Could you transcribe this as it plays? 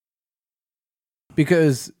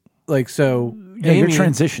because so Yeah, you're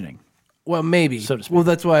transitioning. Well, maybe. So to speak. Well,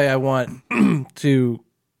 that's why I want to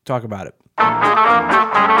talk about it.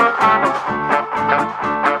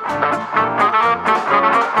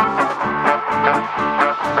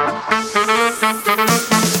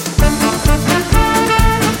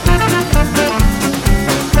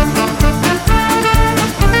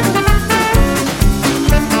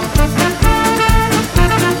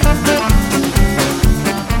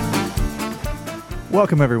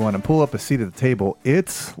 Welcome, everyone, and pull up a seat at the table.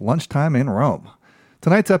 It's lunchtime in Rome.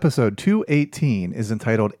 Tonight's episode 218 is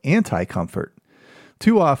entitled Anti-Comfort.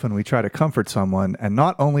 Too often we try to comfort someone, and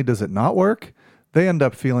not only does it not work, they end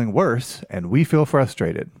up feeling worse, and we feel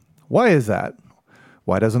frustrated. Why is that?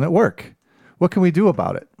 Why doesn't it work? What can we do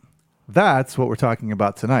about it? That's what we're talking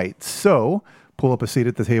about tonight. So, pull up a seat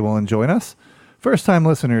at the table and join us. First-time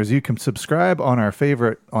listeners, you can subscribe on your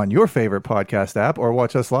favorite podcast app or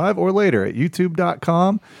watch us live or later at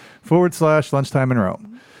youtube.com/lunchtime in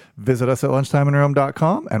Rome. Visit us at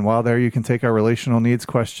lunchtimeinrome.com, and while there, you can take our relational needs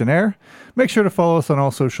questionnaire. Make sure to follow us on all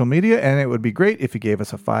social media, and it would be great if you gave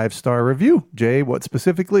us a 5-star review. Jay, what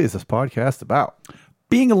specifically is this podcast about?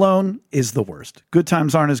 Being alone is the worst. Good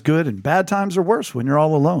times aren't as good, and bad times are worse when you're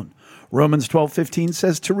all alone. Romans 12:15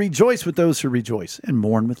 says to rejoice with those who rejoice and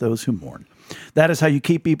mourn with those who mourn. That is how you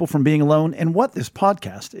keep people from being alone and what this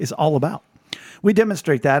podcast is all about. We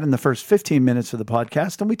demonstrate that in the first 15 minutes of the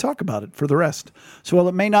podcast, and we talk about it for the rest. So while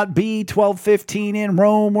it may not be 12:15 in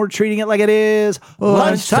Rome, we're treating it like it is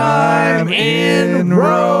lunchtime in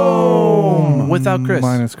Rome. Without Chris.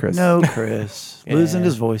 Minus Chris. No Chris. Yeah. Losing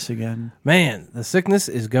his voice again. Man, the sickness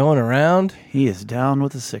is going around. He is down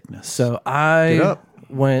with the sickness. So Get I up.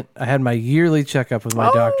 had my yearly checkup with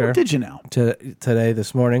my doctor Did you now? today,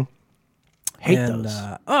 this morning. Hate And,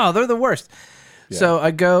 those. they're the worst. So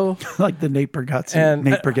I go, Like the Nate Bargatze, And-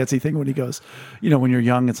 thing when he goes, when you're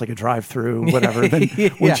young, it's like a drive-through, whatever. Then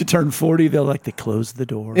once you turn 40, they close the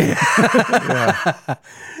door.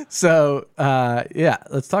 so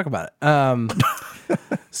let's talk about it.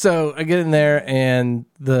 So I get in there, and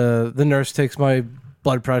the nurse takes my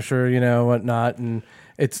blood pressure, whatnot, and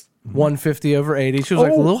it's 150 over 80. She was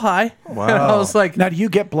like, a little high. Wow. And I was like, Now, do you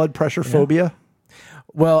get blood pressure phobia?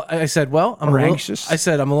 well, I said, I'm a little anxious? I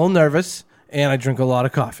said, I'm a little nervous, and I drink a lot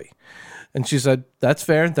of coffee. And she said, that's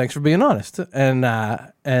fair, and thanks for being honest.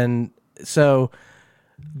 And so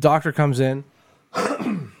doctor comes in,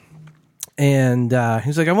 and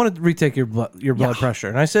he's like, I want to retake your blood pressure.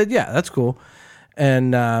 And I said, yeah, that's cool.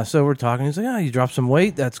 And so we're talking. He's like, you dropped some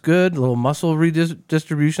weight. That's good. A little muscle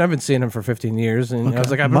redistribution. I've been seeing him for 15 years. And I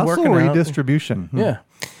was like, I've been Muscle working out. redistribution. Yeah.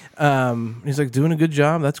 He's like, doing a good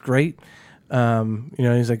job. That's great.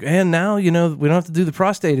 He's like, and now, we don't have to do the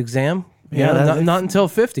prostate exam. Not until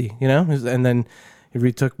 50, And then he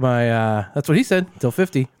retook my, that's what he said, until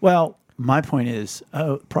 50. Well, my point is,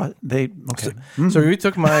 okay. So he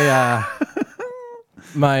retook my,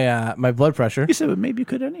 my blood pressure. You said, well, maybe you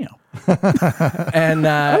could anyhow. And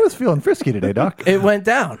I was feeling frisky today, Doc. it went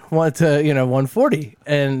down to 140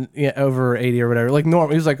 and over 80 or whatever, like normal.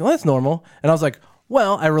 He was like, well, that's normal. And I was like,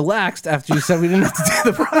 well, I relaxed after you said we didn't have to do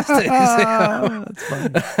the prostate exam. That's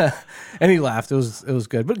funny. And he laughed. It was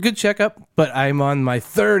good, but good checkup. But I'm on my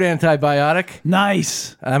third antibiotic.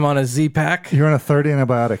 Nice. I'm on a Z-Pack. You're on a third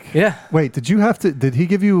antibiotic. Yeah. Wait, did he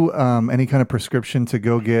give you any kind of prescription to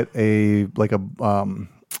go get a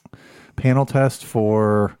panel test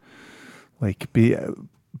for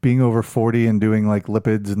being over 40 and doing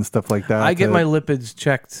lipids and stuff like that? I get my lipids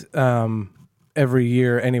checked every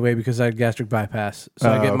year anyway because I had gastric bypass. So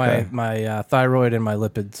I get okay. my thyroid and my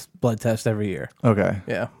lipids blood test every year. Okay.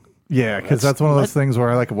 Yeah. Yeah, because that's one of those things where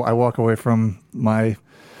I walk away from my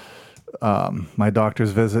my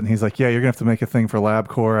doctor's visit, and he's like, "Yeah, you're gonna have to make a thing for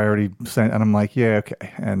LabCorp." I already sent, and I'm like, "Yeah,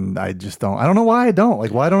 okay." And I just don't. I don't know why I don't.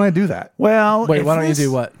 Why don't I do that? Well, Wait, why don't you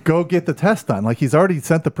do what? Go get the test done. He's already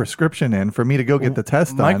sent the prescription in for me to go get the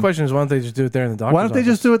test done. My question is, why don't they just do it there in the doctor's Why don't they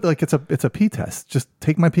just do it like it's a pee test? Just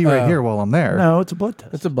take my pee right here while I'm there. No, it's a blood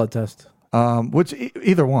test. It's a blood test. Which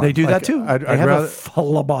either one. They do that too. I'd They have rather a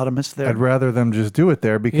phlebotomist there. I'd rather them just do it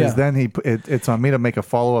there because Yeah. then it's on me to make a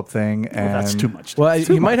follow up thing. And That's too much. Well,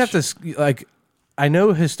 Too you might much. have to I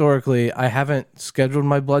know historically I haven't scheduled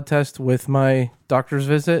my blood test with my doctor's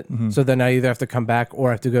visit, so then I either have to come back or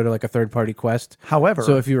I have to go to a third party quest. However,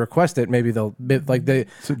 So if you request it, maybe they'll So do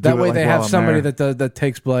that it, way they while have I'm somebody there. that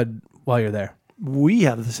takes blood while you're there. we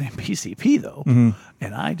have the same PCP though,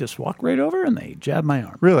 and I just walk right over and they jab my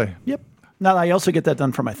arm. Really? Yep. Now I also get that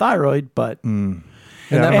done for my thyroid, but And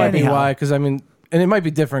that might be Anyhow. why, because and it might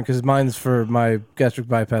be different because mine's for my gastric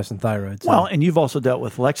bypass and thyroid. So. Well, and you've also dealt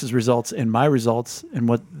with Lex's results and my results and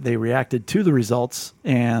what they reacted to the results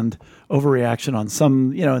and overreaction on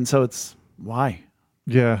some, and so it's why?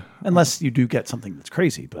 Yeah. Unless you do get something that's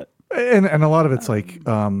crazy, but. And a lot of it's like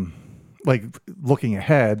looking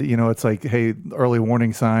ahead, it's like, hey, early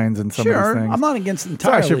warning signs and some of these things. I'm not against it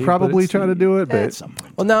entirely. So I should probably try to do it, but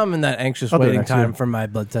well, now I'm in that anxious waiting time for my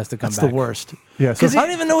blood test to come back. That's the worst. Yeah, because I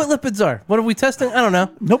don't even know what lipids are. What are we testing? I don't know.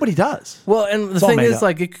 Nobody does. Well, and the thing is,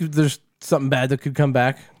 like, there's something bad that could come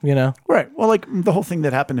back. Right. Well, like the whole thing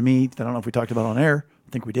that happened to me. I don't know if we talked about on air.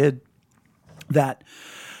 I think we did. That.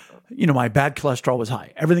 My bad cholesterol was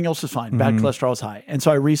high. Everything else was fine. Bad cholesterol was high. And so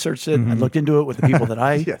I researched it. I looked into it with the people that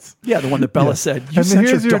I... Yes. Yeah, the one that Bella said,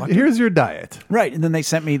 here's your diet. Right. And then they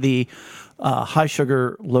sent me the high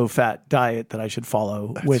sugar, low fat diet that I should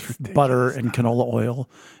follow with ridiculous. Butter and canola oil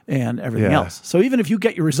and everything else. So even if you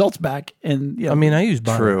get your results back and... I mean, I use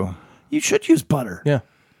butter. True. You should use butter. Yeah.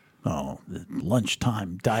 Oh, the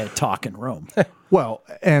lunchtime diet talk in Rome. Well,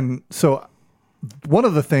 and so... One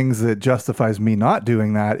of the things that justifies me not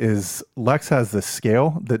doing that is Lex has this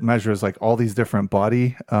scale that measures like all these different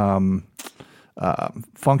body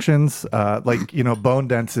functions, like, bone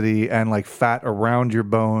density and like fat around your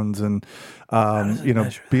bones and, I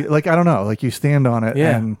don't know, like you stand on it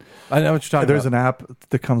and I know what you're talking there's about. an app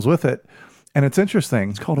that comes with it. And it's interesting.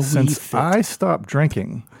 It's called a Since Fit. I stopped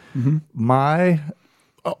drinking,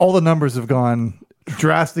 all the numbers have gone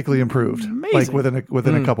drastically improved, Amazing. like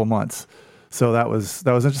within a couple months. So that was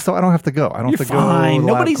interesting. So I don't have to go. I don't You're have to fine. go.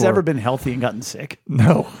 Nobody's ever been healthy and gotten sick.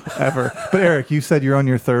 No, ever. But Eric, you said you're on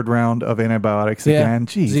your third round of antibiotics again.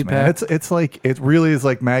 Jeez, Z-Pak. man. It's like, it really is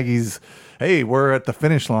like Maggie's, hey, we're at the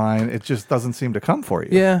finish line. It just doesn't seem to come for you.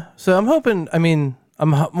 Yeah. So I'm hoping, I'm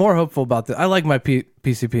more hopeful about this. I like my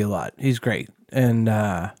PCP a lot. He's great. And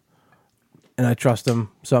I trust him.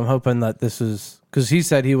 So I'm hoping that this is, because he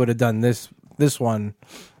said he would have done this one,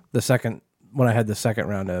 when I had the second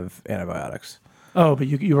round of antibiotics. Oh, but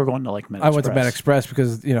you were going to like Med I went to Med Express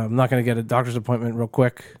because, I'm not going to get a doctor's appointment real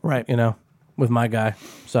quick. Right. With my guy.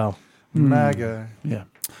 So. MAGA. Yeah.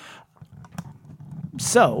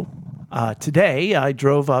 So today I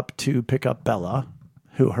drove up to pick up Bella,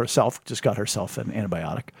 who herself just got herself an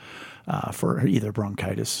antibiotic for either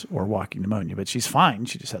bronchitis or walking pneumonia, but she's fine.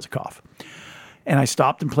 She just has a cough. And I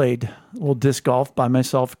stopped and played a little disc golf by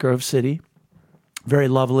myself, Grove City. Very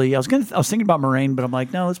lovely. I was thinking about Moraine, but I'm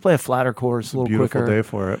like, no, let's play a flatter course, a little Beautiful quicker. day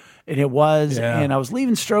for it. And it was. Yeah. And I was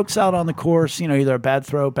leaving strokes out on the course, either a bad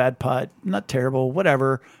throw, bad putt, not terrible,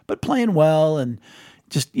 whatever, but playing well and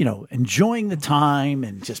just, enjoying the time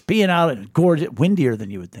and just being out and gorgeous, windier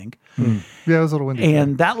than you would think. Yeah, it was a little windy.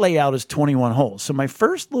 And that layout is 21 holes. So my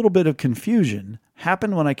first little bit of confusion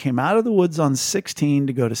happened when I came out of the woods on 16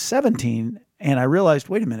 to go to 17. And I realized,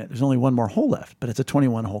 wait a minute, there's only one more hole left, but it's a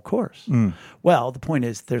 21-hole course. Well, the point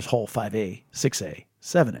is there's hole 5A, 6A,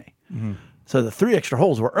 7A. So the 3 extra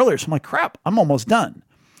holes were earlier. So I'm like, crap, I'm almost done.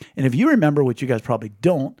 And if you remember, which you guys probably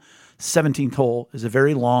don't, 17th hole is a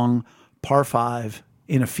very long par 5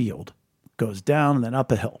 in a field. Goes down and then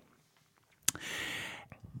up a hill.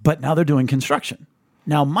 But now they're doing construction.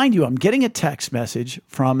 Now, mind you, I'm getting a text message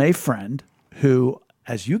from a friend who,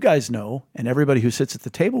 as you guys know, and everybody who sits at the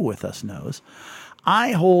table with us knows,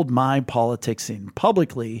 I hold my politics in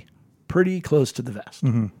publicly pretty close to the vest.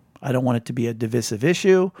 I don't want it to be a divisive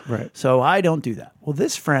issue. Right. So I don't do that. Well,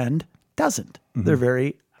 this friend doesn't. They're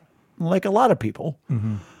very, like a lot of people,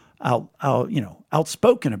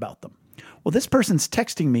 outspoken about them. Well, this person's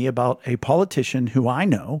texting me about a politician who I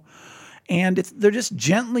know, and they're just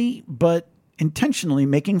gently but intentionally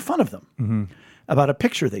making fun of them. About a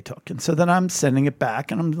picture they took. And so then I'm sending it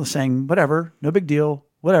back and I'm saying, whatever, no big deal,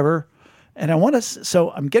 whatever. And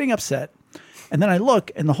so I'm getting upset. And then I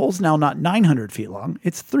look and the hole's now not 900 feet long.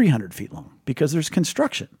 It's 300 feet long because there's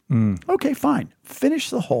construction. Okay, fine. Finish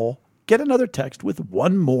the hole, get another text with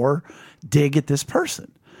one more dig at this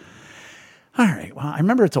person. All right. Well, I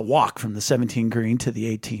remember it's a walk from the 17 green to the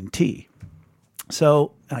 18 tee.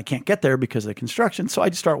 So I can't get there because of the construction. So I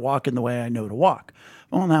just start walking the way I know to walk.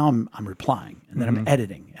 Well, now I'm replying, and then I'm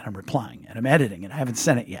editing, and I'm replying, and I'm editing, and I haven't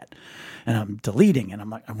sent it yet. And I'm deleting, and I'm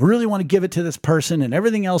like, I really want to give it to this person and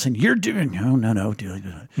everything else, and you're doing, no.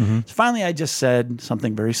 So finally I just said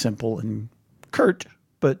something very simple and curt,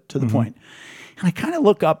 but to the point. And I kind of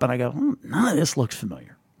look up, and I go, none of this looks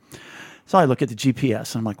familiar. So I look at the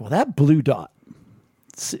GPS, and I'm like, well, that blue dot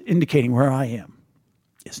indicating where I am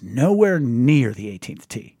is nowhere near the 18th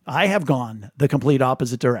tee. I have gone the complete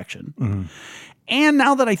opposite direction. And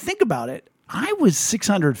now that I think about it, I was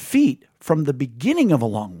 600 feet from the beginning of a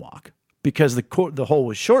long walk, because the hole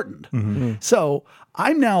was shortened. So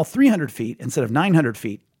I'm now 300 feet instead of 900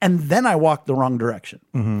 feet. And then I walked the wrong direction.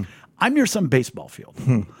 I'm near some baseball field.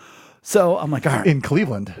 So I'm like, all right. In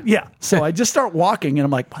Cleveland. Yeah. So I just start walking and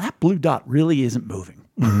I'm like, well, that blue dot really isn't moving.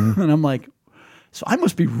 And I'm like, so I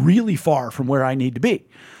must be really far from where I need to be.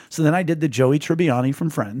 So then I did the Joey Tribbiani from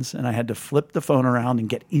Friends, and I had to flip the phone around and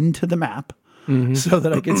get into the map so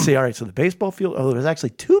that I could see, all right, so the baseball field, there was actually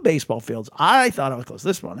 2 baseball fields. I thought I was close to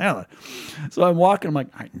this one. So I'm walking, I'm like,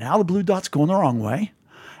 all right, now the blue dot's going the wrong way.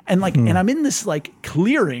 And like, and I'm in this like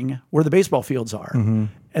clearing where the baseball fields are, and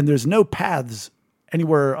there's no paths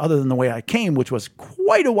anywhere other than the way I came, which was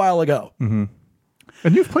quite a while ago.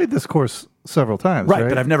 And you've played this course several times, right?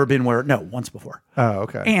 But I've never been once before. Oh,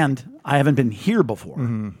 okay. And I haven't been here before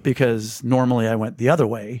because normally I went the other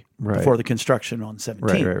way before the construction on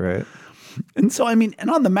 17. Right. And so, I mean, and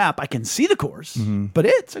on the map, I can see the course, but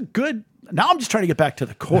it's a good, now I'm just trying to get back to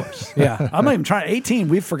the course. I'm not even trying, 18,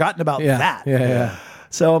 we've forgotten about that. Yeah.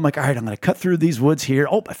 So I'm like, all right, I'm going to cut through these woods here.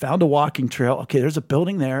 Oh, I found a walking trail. Okay, there's a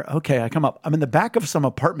building there. Okay, I come up. I'm in the back of some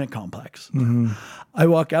apartment complex. I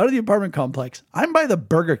walk out of the apartment complex. I'm by the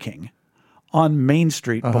Burger King on Main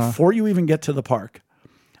Street before you even get to the park.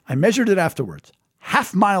 I measured it afterwards,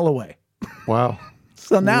 half mile away. Wow.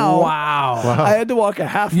 So now Wow. I had to walk a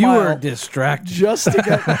half You mile were distracted. just to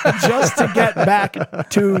get back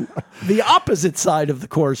to the opposite side of the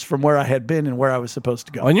course from where I had been and where I was supposed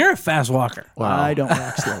to go. And you're a fast walker. I don't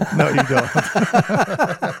walk slow. No, you don't.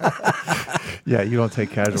 Yeah, you don't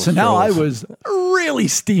take casual So now I strolls. was really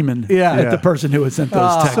steaming Yeah. at the person who had sent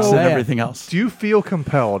those texts so- and everything else. Do you feel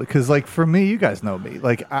compelled? Because, like, for me, you guys know me.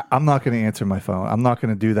 Like, I'm not going to answer my phone. I'm not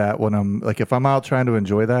going to do that when I'm, like, if I'm out trying to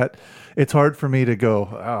enjoy that, it's hard for me to go,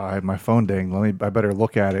 oh, I have my phone ding. I better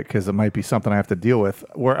look at it because it might be something I have to deal with.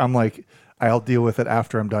 Where I'm like, I'll deal with it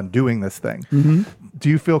after I'm done doing this thing. Do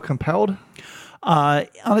you feel compelled? On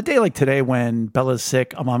a day like today when Bella's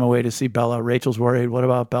sick, I'm on my way to see Bella. Rachel's worried. What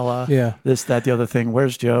about Bella? Yeah. This, that, the other thing.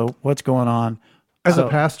 Where's Joe? What's going on? As a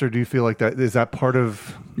pastor, do you feel like that? Is that part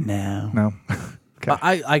of? No. Okay.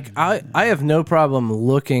 I have no problem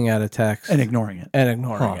looking at a text And ignoring it.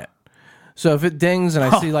 it. So if it dings and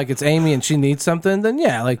I see like it's Amy and she needs something, then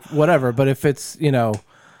yeah, like whatever. But if it's,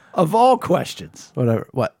 Of all questions whatever,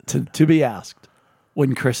 what? to be asked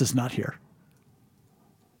when Chris is not here.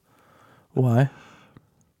 Why?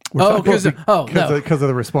 Because no. Because of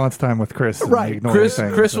the response time with Chris. And Right. ignoring Chris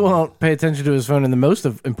things. won't pay attention to his phone in the most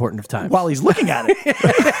important of times. While he's looking at it.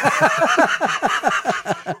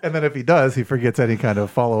 And then if he does, he forgets any kind of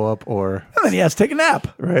follow-up or... And then he has to take a nap.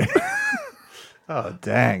 Right. Oh,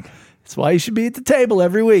 dang. That's why he should be at the table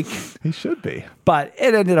every week. He should be. But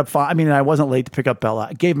it ended up fine. I mean, I wasn't late to pick up Bella.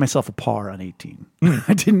 I gave myself a par on 18.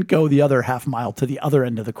 I didn't go the other half mile to the other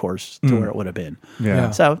end of the course to where it would have been.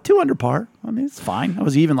 Yeah. So 2 under par. I mean, it's fine. I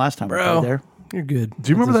was even last time I played there. You're good. Do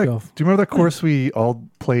you remember Let's that? go. Do you remember that course we all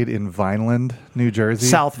played in Vineland, New Jersey?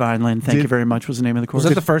 South Vineland. Thank you very much. Was the name of the course. Was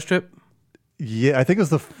that the first trip? Yeah, I think it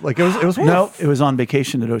was it was No, it was on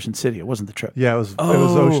vacation at Ocean City. It wasn't the trip. Yeah, it was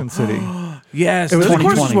Ocean City. Yes, It was those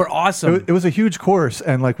 2020. courses were awesome. It was a huge course,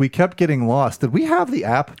 and like we kept getting lost. Did we have the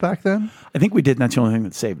app back then? I think we did. And that's the only thing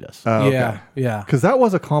that saved us. Yeah. Because that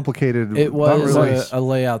was a complicated. It was not really- a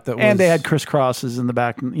layout that was... And they had crisscrosses in the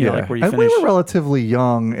back, like where you and finish. we were relatively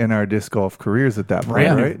young in our disc golf careers at that point,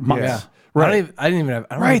 Brand new right? months. Yeah. Right. I didn't even have...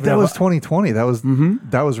 I don't Right, even that know was if- 2020.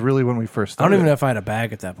 That was really when we first I don't started. even know if I had a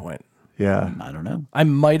bag at that point. Yeah. I don't know. I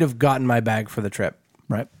might have gotten my bag for the trip.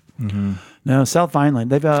 Right. No, South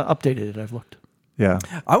Vineland. They've updated it. I've looked. Yeah.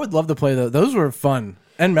 I would love to play those. Those were fun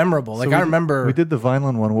and memorable. Like So I we- remember... we did the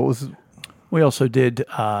Vineland one. What was? We also did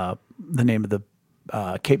the name of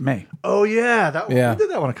the Cape May. Oh yeah, we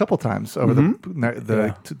did that one a couple times over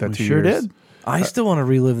that We 2 sure years. did. I still want to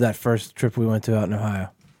relive that first trip we went to out in Ohio.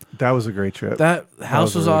 That was a great trip. That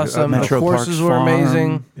house was was really good. awesome. The Metro courses Parks were Farm.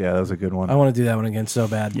 amazing. Yeah, that was a good one. I want to do that one again so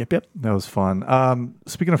bad. Yep. That was fun.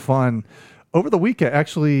 Speaking of fun, over the weekend,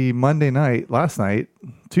 actually last night,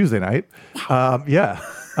 Tuesday night,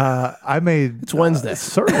 I made It's Wednesday.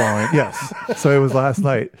 sirloin. Yes, so it was last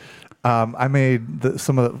night. I made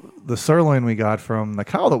some of the sirloin we got from the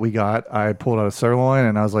cow that we got. I pulled out a sirloin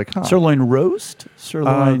and I was like, Sirloin roast?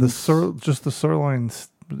 Sirloin. just the sirloins.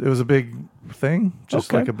 It was a big thing, just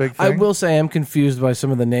Okay. like a big thing. I will say I'm confused by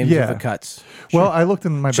some of the names Yeah. of the cuts. Well, I looked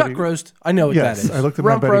in my Chuck roast, I know what Yes, that is. I looked at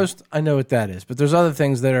my Rump Betty- roast, I know what that is. But there's other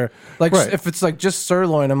things that are like Right. if it's like just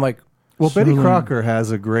sirloin, I'm like, Well, Betty sirloin. Crocker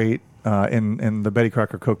has a great in the Betty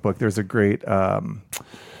Crocker cookbook. There's a great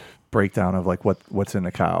breakdown of like what's in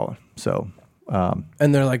a cow. So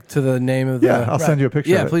And they're like to the name of the. Yeah, I'll send you a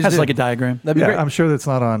picture. Yeah, of it. please. Has do. like a diagram. That'd be Yeah, great. I'm sure that's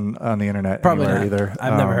not on the internet Probably anywhere not. either.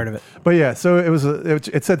 I've never heard of it. But yeah, so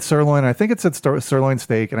it said sirloin. I think it said sirloin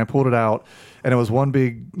steak, and I pulled it out, and it was one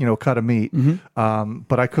big cut of meat.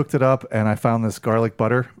 But I cooked it up, and I found this garlic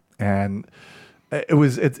butter, and it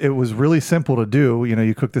was really simple to do.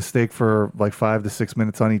 You cook the steak for like 5 to 6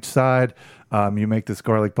 minutes on each side. You make this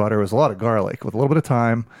garlic butter. It was a lot of garlic with a little bit of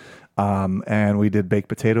thyme. And we did baked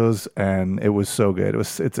potatoes, and it was so good. It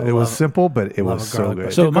was simple, but it was so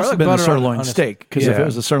good. So it must have been a Garlic butter sirloin on a- steak, because if Yeah. it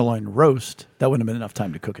was a sirloin roast, that wouldn't have been enough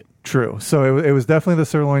time to cook it. True. So it was definitely the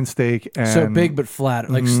sirloin steak. And, So big but flat.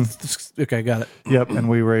 Like, okay, got it. Yep, and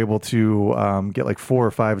we were able to get like 4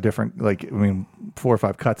 or 5 different, 4 or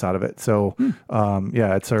 5 cuts out of it. So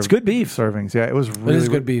it served. It's good beef. Servings. Yeah, it was really It is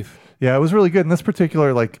good beef. Yeah, it was really good. In this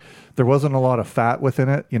particular, there wasn't a lot of fat within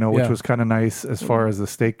it, which Yeah. was kind of nice as far as the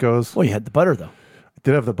steak goes. Well, you had the butter though. It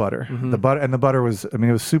did have the butter. The butter was, it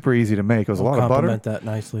was super easy to make. It was a lot of butter. Compliment that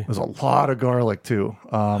nicely. It was a lot of garlic too.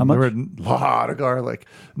 How much? There were a lot of garlic.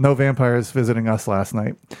 No vampires visiting us last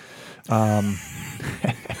night.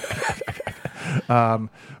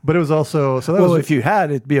 But it was also Well, if you had,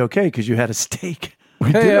 it'd be okay because you had a steak.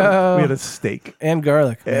 we did. Hey-o. We had a steak. And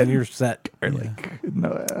garlic. And you're set.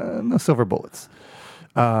 No silver bullets.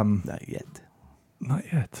 Not yet. Not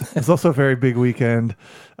yet. It's also a very big weekend.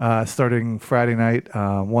 Starting Friday night,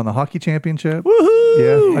 won the hockey championship.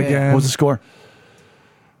 Woohoo! Yeah, again. What was the score?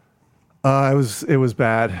 It was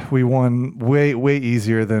bad. We won way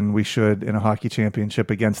easier than we should in a hockey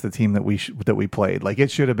championship against the team that we played. Like,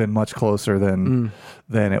 it should have been much closer than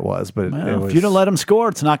it was. But Well, it was, if you don't let them score,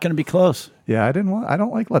 it's not going to be close. yeah, I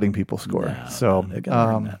don't like letting people score. No, so they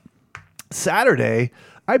gotta learn that. Saturday,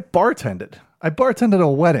 I bartended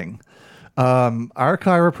a wedding. Our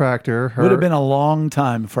chiropractor Would have been a long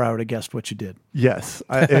time before I would have guessed what you did. Yes,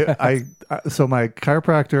 so my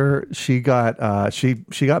chiropractor, she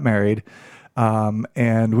got married,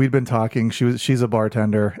 and we'd been talking. She's a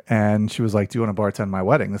bartender, and she was like, "Do you want to bartend my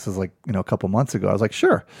wedding?" This is a couple months ago. I was like,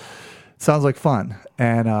 "Sure, sounds like fun,"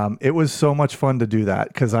 and it was so much fun to do that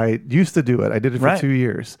because I used to do it. I did it for Right. 2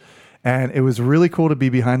 years, and it was really cool to be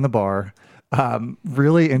behind the bar.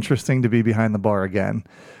 Really interesting to be behind the bar again.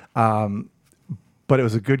 But it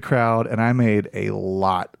was a good crowd, and I made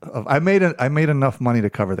I made enough money to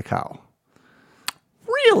cover the cow.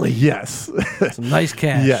 Really? Yes. Some nice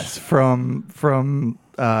cash. Yes. From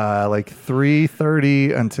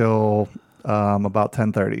 3:30 until about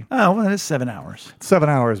 10:30. Oh, well, that's 7 hours. 7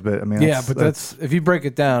 hours, but I mean, Yeah, but that's if you break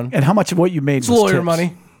it down, And how much of what you made it's was lawyer tips?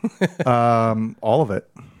 money. all of it.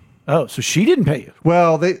 Oh, so she didn't pay you.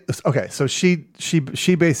 Well, so she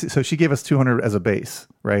basically, so she gave us 200 as a base,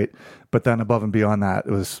 right? But then above and beyond that,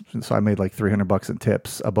 so I made like $300 in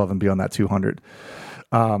tips above and beyond that 200.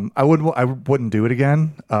 I wouldn't do it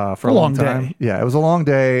again for a long time. day. Yeah, it was a long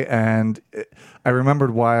day, and I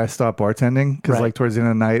remembered why I stopped bartending because Right. towards the end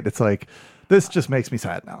of the night, it's like, this just makes me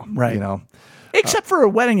sad now, Right. Except for a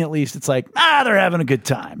wedding, at least it's like, they're having a good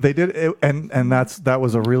time. They did it, and that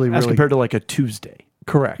was a really As really compared to like a Tuesday.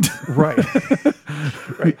 correct, right,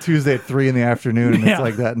 right. Tuesday at 3 p.m, and Yeah. it's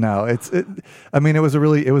like that now. I mean, it was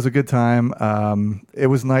a good time. It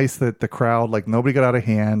was nice that the crowd, nobody got out of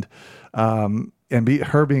hand, and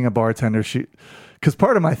her being a bartender, because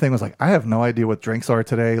part of my thing was like, I have no idea what drinks are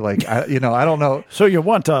today. I don't know. So you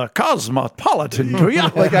want a cosmopolitan, do you?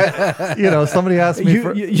 Somebody asked me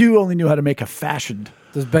you only knew how to make a fashioned.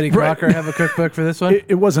 Does Betty Crocker have a cookbook for this one?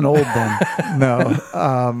 It wasn't old then.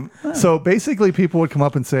 no. So basically, people would come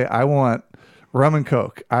up and say, "I want rum and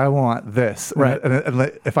coke. I want this." Right.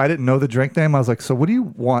 And if I didn't know the drink name, I was like, "So what do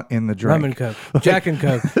you want in the drink?" Rum and Coke. Jack and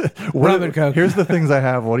Coke. Rum and Coke. Here's the things I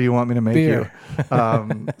have. What do you want me to make Beer. you?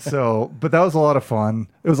 But that was a lot of fun.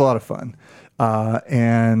 It was a lot of fun.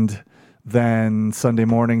 And then Sunday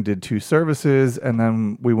morning did 2 services, and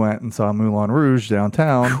then we went and saw Moulin Rouge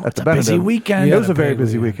downtown at the a busy Benedum. weekend. Yeah, You it was had a a very big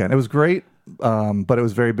busy weekend. weekend. It was great, but it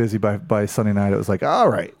was very busy by Sunday night. It was like, all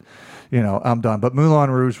right, I'm done. But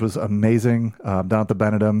Moulin Rouge was amazing down at the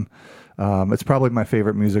Benedum. It's probably my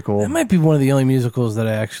favorite musical. That might be one of the only musicals that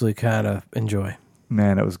I actually kind of enjoy.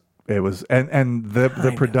 Man, it was, and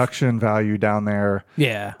the production value down there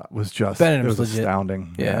Yeah. was just, Benedum's it was legit.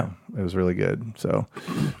 astounding. Yeah. It was really good. So,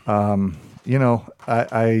 I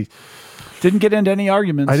Didn't get into any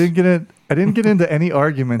arguments. I didn't get into any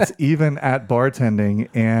arguments even at bartending,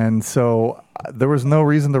 and so there was no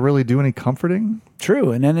reason to really do any comforting.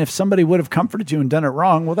 True. And then if somebody would have comforted you and done it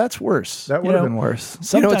wrong, well, that's worse. That would have been worse.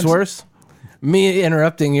 You know what's worse? Me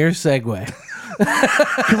interrupting your segue.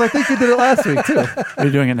 Because I think you did it last week too. Are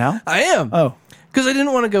you doing it now? I am. Oh. Because I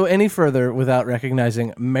didn't want to go any further without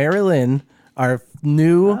recognizing Marilyn our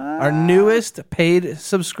newest paid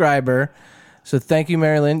subscriber. So thank you,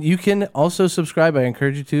 Marilyn. You can also subscribe. I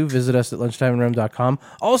encourage you to visit us at lunchtimeinrome.com.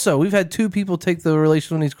 Also, we've had 2 people take the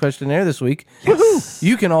relational needs questionnaire this week. Yes.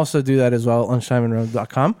 You can also do that as well at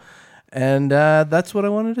lunchtimeinrome.com. And that's what I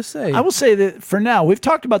wanted to say. I will say that for now, we've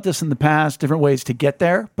talked about this in the past, different ways to get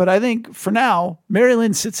there. But I think for now,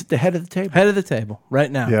 Marilyn sits at the head of the table. Head of the table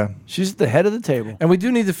right now. Yeah. She's at the head of the table. And we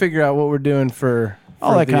do need to figure out what we're doing for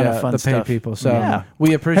all that kind of fun the paid stuff. people. So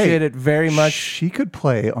we appreciate it very much. She could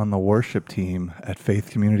play on the worship team at Faith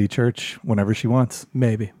Community Church whenever she wants.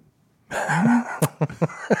 Maybe.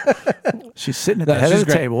 She's sitting at the head of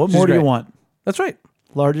the table. What more do you want? That's right.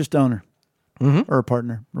 Largest donor or a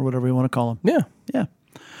partner or whatever you want to call them. Yeah. Yeah.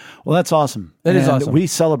 Well, that's awesome. That is awesome. We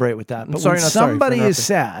celebrate with that. But when sorry somebody is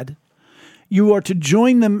sad, you are to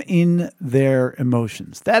join them in their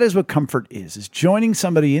emotions. That is what comfort is joining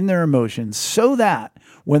somebody in their emotions so that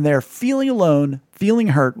when they're feeling alone, feeling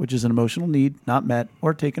hurt, which is an emotional need not met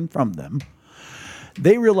or taken from them,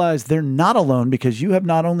 they realize they're not alone because you have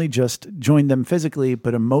not only just joined them physically,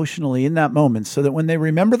 but emotionally in that moment so that when they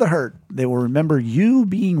remember the hurt, they will remember you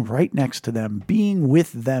being right next to them, being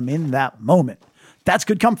with them in that moment. That's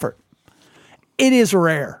good comfort. It is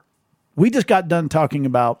rare. We just got done talking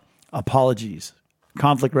about apologies,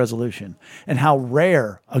 conflict resolution, and how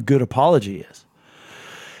rare a good apology is.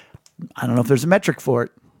 I don't know if there's a metric for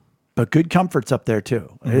it, but good comfort's up there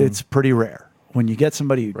too. Mm-hmm. It's pretty rare when you get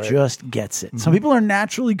somebody who just gets it. Mm-hmm. Some people are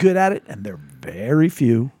naturally good at it, and they're very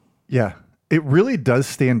few. Yeah. It really does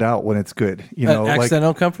stand out when it's good. You know,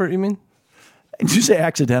 accidental comfort, you mean? Did you say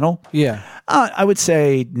accidental? Yeah. I would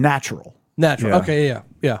say natural. Natural. Yeah. Okay,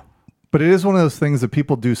 yeah. But it is one of those things that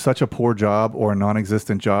people do such a poor job or a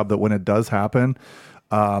non-existent job that when it does happen,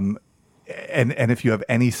 and if you have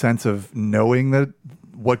any sense of knowing that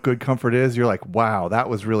what good comfort is, you're like, wow, that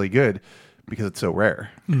was really good because it's so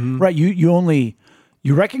rare. Mm-hmm. Right. You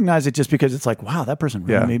recognize it just because it's like, wow, that person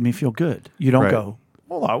really made me feel good. You don't go,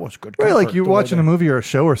 well, that was good comfort. Right, like you're watching a movie or a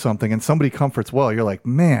show or something and somebody comforts well. You're like,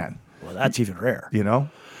 man. Well, that's even rare. You know?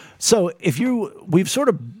 So we've sort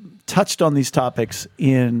of touched on these topics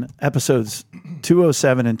in episodes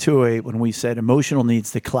 207 and 208 when we said emotional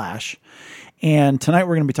needs that clash. And tonight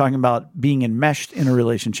we're going to be talking about being enmeshed in a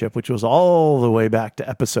relationship, which was all the way back to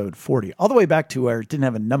episode 40, all the way back to where it didn't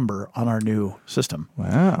have a number on our new system.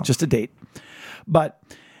 Wow. Just a date. But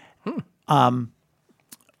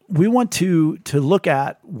we want to look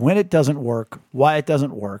at when it doesn't work, why it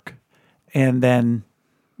doesn't work. And then,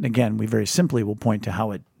 again, we very simply will point to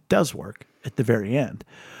how it does work at the very end.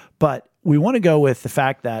 But we want to go with the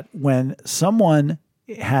fact that when someone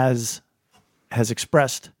has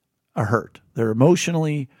expressed a hurt, they're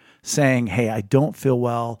emotionally saying, hey, I don't feel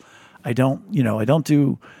well. I don't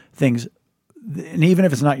do things. And even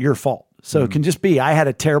if it's not your fault. So it can just be, I had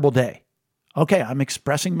a terrible day. Okay. I'm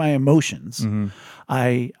expressing my emotions.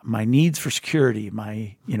 Mm-hmm. My needs for security,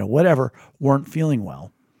 my, whatever, weren't feeling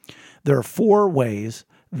well. There are 4 ways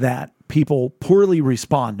that people poorly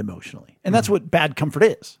respond emotionally. And that's what bad comfort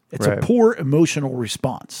is. It's a poor emotional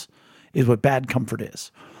response is what bad comfort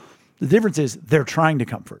is. The difference is they're trying to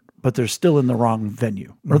comfort, but they're still in the wrong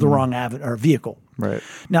venue or the wrong vehicle. Right.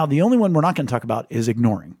 Now, the only one we're not going to talk about is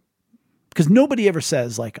ignoring. Because nobody ever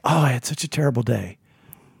says like, oh, I had such a terrible day.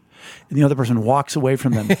 And the other person walks away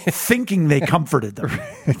from them thinking they comforted them.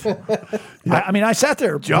 I sat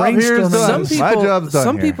there brainstorming. My job's done.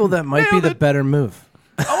 Some people that might be the better move.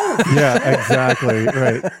 Oh, yeah, exactly.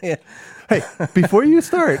 Right. Yeah. Hey, before you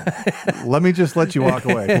start, let me just let you walk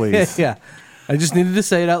away, please. Yeah. I just needed to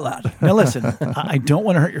say it out loud. Now listen, I don't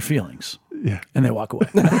want to hurt your feelings. Yeah. And they walk away.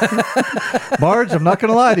 Marge, I'm not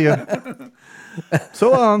going to lie to you.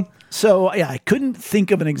 So long. So, I couldn't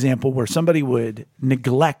think of an example where somebody would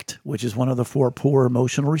neglect, which is one of the 4 poor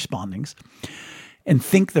emotional respondings, and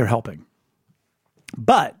think they're helping.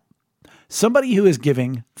 But somebody who is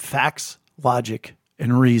giving facts, logic,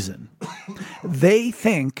 and reason, they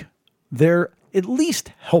think they're at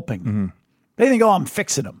least helping. Mm-hmm. They think, oh, I'm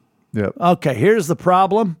fixing them. Yep. Okay, here's the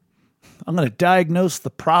problem. I'm going to diagnose the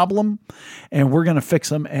problem, and we're going to fix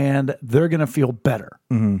them, and they're going to feel better.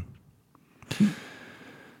 Mm-hmm.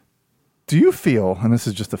 Do you feel, and this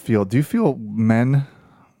is just a feel, do you feel men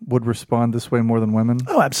would respond this way more than women?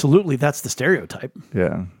 Oh, absolutely. That's the stereotype.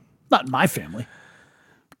 Yeah. Not in my family.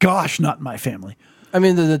 Gosh, not in my family. I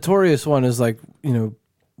mean, the notorious one is like,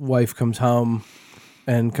 wife comes home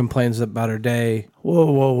and complains about her day.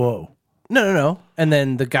 Whoa. No. And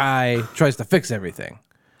then the guy tries to fix everything.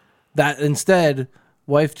 That instead,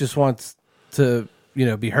 wife just wants to,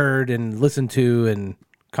 be heard and listened to and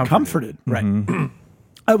comforted. Right. Mm-hmm.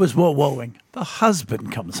 I was whoa-woing. The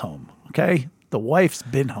husband comes home, okay? The wife's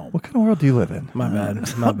been home. What kind of world do you live in? My bad.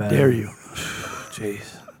 My How bad. dare you?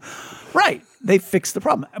 Jeez. Right. They fix the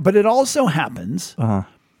problem. But it also happens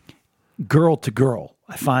girl to girl.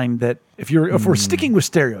 I find that if we're sticking with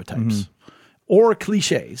stereotypes or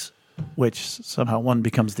cliches, which somehow one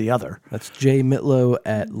becomes the other. That's Jay Mitlow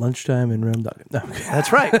at lunchtime in Rome. No.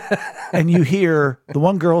 That's right. And you hear the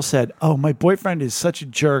one girl said, "Oh, my boyfriend is such a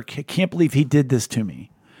jerk. I can't believe he did this to me."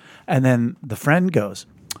 And then the friend goes,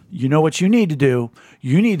 "You know what you need to do?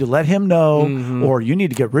 You need to let him know, or you need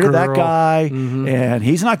to get rid of that Girl. guy, and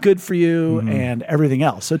he's not good for you, and everything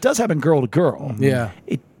else." So it does happen girl to girl. Yeah.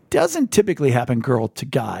 It doesn't typically happen girl to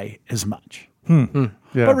guy as much.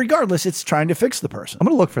 Yeah. But regardless, it's trying to fix the person. I'm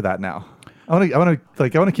gonna look for that now. I want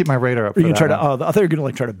to keep my radar up. Or you for can try that to. now. I thought you were going to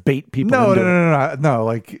like try to bait people. No, into no, it. no.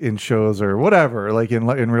 Like in shows or whatever. Like in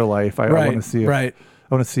real life, I Right, want to see. right.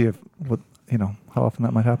 I want to see if what how often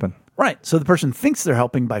that might happen. Right. So the person thinks they're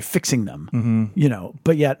helping by fixing them,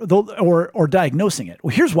 but yet or diagnosing it.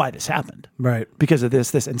 Well, here's why this happened. Right. Because of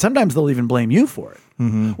this, and sometimes they'll even blame you for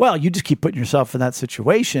it. Well, you just keep putting yourself in that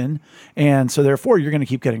situation, and so therefore you're going to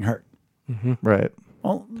keep getting hurt. Right.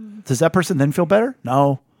 Well, does that person then feel better?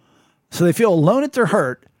 No. So they feel alone at their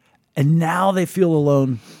hurt, and now they feel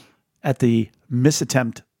alone at the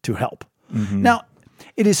misattempt to help. Now,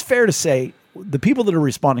 it is fair to say the people that are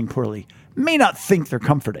responding poorly may not think they're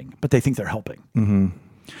comforting, but they think they're helping.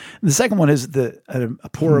 The second one is a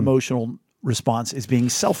poor emotional response is being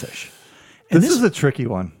selfish. And This is a tricky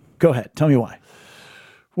one. go ahead. Tell me why.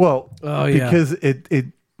 Well, Oh, yeah. because it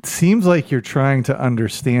seems like you're trying to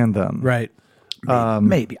understand them. Right.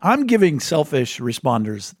 Maybe. I'm giving selfish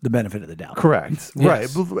responders the benefit of the doubt. Correct.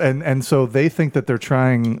 Yes. Right. And so they think that they're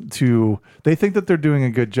doing a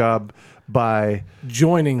good job by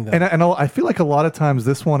Joining them. and I feel like a lot of times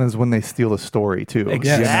this one is when they steal a story too.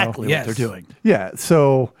 Exactly Yes. what they're doing. Yeah.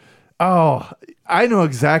 So, I know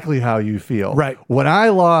exactly how you feel. Right. When I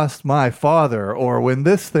lost my father or when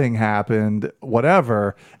this thing happened,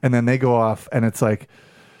 whatever, and then they go off and it's like,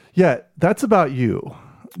 yeah, that's about you.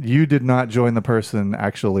 You did not join the person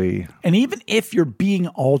actually. And even if you're being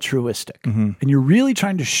altruistic and you're really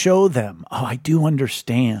trying to show them, oh, I do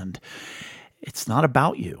understand, it's not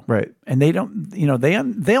about you. Right. And they don't,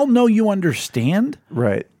 they'll know you understand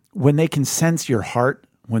Right. when they can sense your heart,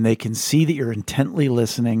 when they can see that you're intently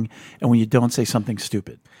listening, and when you don't say something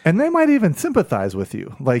stupid. And they might even sympathize with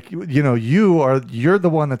you. Like, you're the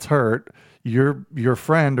one that's hurt. Your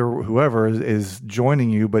friend or whoever is joining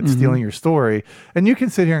you, but stealing your story. And you can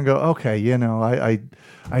sit here and go, okay,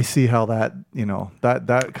 I see how that,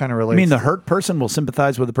 that kind of relates. I mean, the hurt person will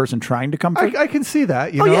sympathize with the person trying to comfort. I can see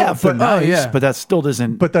that, But that still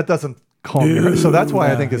doesn't. but that doesn't calm your. So that's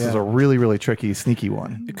why I think this is a really, really tricky, sneaky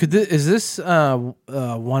one. Is this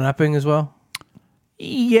one-upping as well?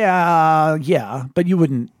 Yeah, but you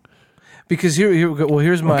wouldn't. Because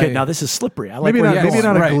here's my. Okay, now this is slippery. I like Maybe where not. you're Maybe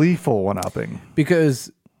going. not a Right. gleeful one-upping. Because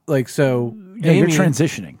so Yeah, you're Amy-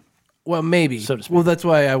 transitioning. Well, maybe. So to speak. Well, that's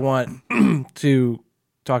why I want to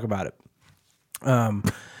talk about it.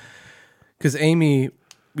 Because Amy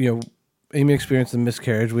experienced a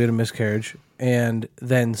miscarriage. We had a miscarriage, and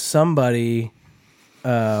then somebody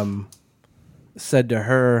said to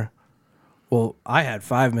her, "Well, I had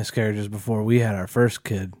 5 miscarriages before we had our first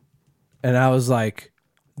kid," and I was like,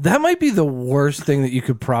 "That might be the worst thing that you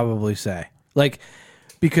could probably say." Like,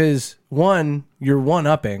 because one, you're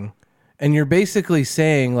one-upping, and you're basically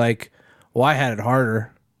saying like, "Well, I had it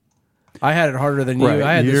harder. I had it harder than you. Right.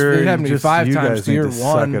 I had this. It happened to me 5 you times. guys So need you're to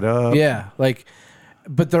suck one. it up. Yeah, like,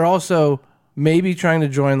 but they're also maybe trying to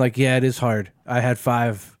join. Like, yeah, it is hard. I had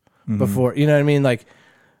 5 before. You know what I mean? Like,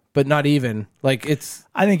 but not even. Like, it's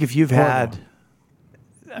I think if you've had,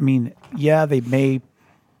 they may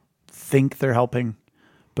think they're helping,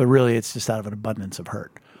 but really it's just out of an abundance of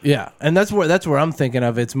hurt. yeah, and that's where I'm thinking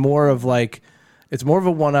of. It's more of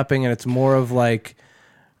a one-upping, and it's more of like,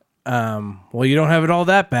 well, you don't have it all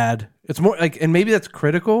that bad. It's more like, and maybe that's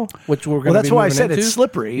critical, which we're going to. Well, that's why I said it's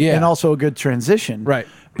slippery Yeah. and also a good transition. Right.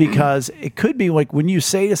 Because it could be like when you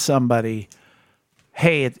say to somebody,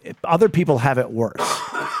 hey, other people have it worse.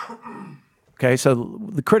 Okay, so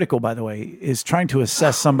the critical, by the way, is trying to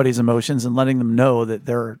assess somebody's emotions and letting them know that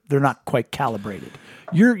they're not quite calibrated.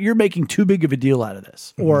 You're making too big of a deal out of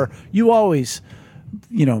this, or you always,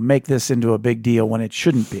 make this into a big deal when it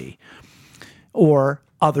shouldn't be, or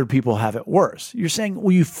other people have it worse. You're saying,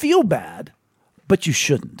 well, you feel bad, but you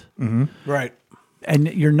shouldn't, Right. and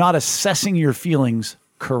you're not assessing your feelings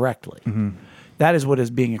correctly. That is what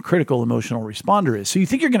is being a critical emotional responder is. So you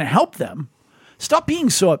think you're going to help them. Stop being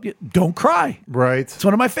so up. Don't cry. Right. It's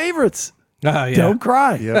one of my favorites. Oh, yeah. Don't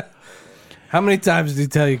cry. Yep. How many times do you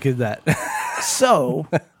tell your kid that? So,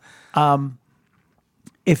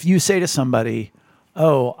 if you say to somebody,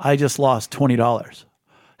 "Oh, I just lost $20,"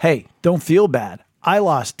 hey, don't feel bad. I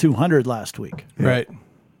lost 200 last week. Right.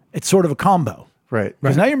 It's sort of a combo. Right.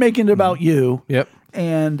 Because now you're making it about you. Yep.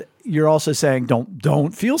 And you're also saying,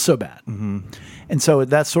 don't feel so bad. And so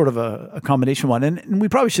that's sort of a combination one. And we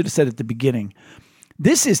probably should have said at the beginning,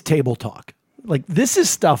 this is table talk. Like, this is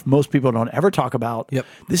stuff most people don't ever talk about. Yep.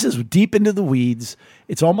 This is deep into the weeds.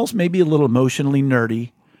 It's almost maybe a little emotionally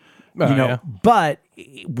nerdy. Oh, You know, yeah. but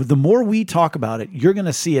the more we talk about it, you're going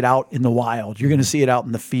to see it out in the wild. You're going to see it out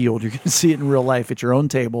in the field. You're going to see it in real life at your own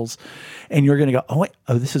tables, and you're going to go, "Oh, wait,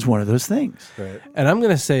 this is one of those things." Right. And I'm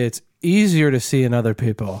going to say it's easier to see in other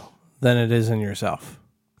people than it is in yourself.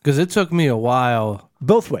 Because it took me a while.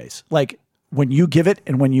 Both ways, like when you give it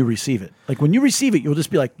and when you receive it. Like when you receive it, you'll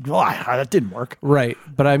just be like, "Oh, that didn't work." Right.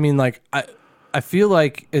 But I mean, like, I feel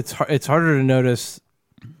like it's harder to notice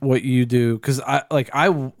what you do, because I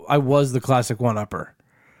was the classic one-upper,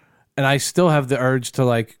 and I still have the urge to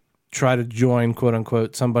like try to join, quote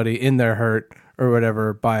unquote, somebody in their hurt or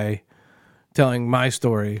whatever by telling my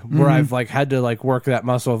story, where I've like had to like work that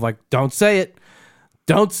muscle of like, don't say it.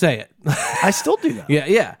 I still do that.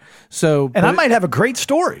 Yeah. So, And I might have a great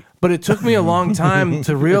story. but it took me a long time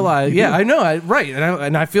to realize. Yeah, I know. Right,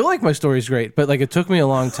 and I feel like my story's great, but like it took me a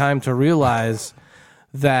long time to realize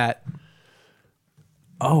that.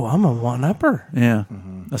 Oh, I'm a one-upper. Yeah.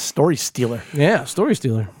 A story stealer. Yeah, story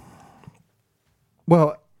stealer.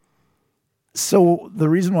 Well, So the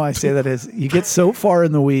reason why I say that is you get so far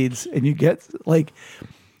in the weeds and you get like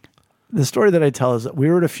the story that I tell is that we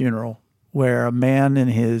were at a funeral where a man in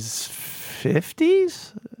his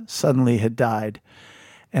 50s suddenly had died,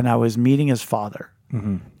 and I was meeting his father.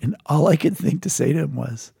 And all I could think to say to him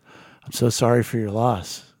was, "I'm so sorry for your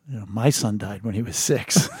loss. You know, my son died when he was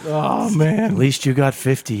 6. Oh man. At least you got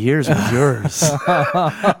 50 years with yours."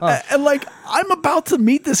 And like, I'm about to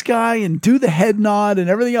meet this guy and do the head nod and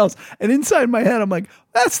everything else. And inside my head, I'm like,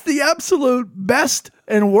 that's the absolute best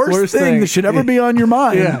and worst thing that should ever be on your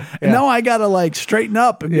mind. Yeah, And yeah. now I got to like straighten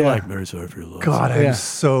up and be Yeah. like, very sorry for your loss. God, I'm Yeah.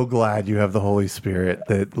 so glad you have the Holy Spirit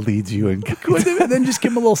that leads you and And then just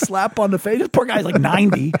give him a little slap on the face. This poor guy's like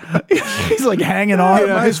 90. He's like hanging on.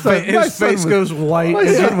 Yeah, his face goes white. My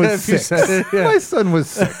son was If you 6. said it, yeah. My son was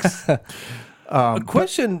 6. A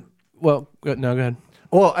question. Well, no, go ahead.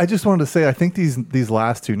 Well, I just wanted to say, I think these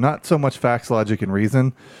last two, not so much facts, logic, and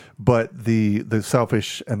reason, but the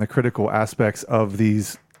selfish and the critical aspects of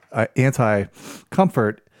these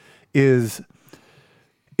anti-comfort is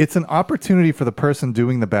it's an opportunity for the person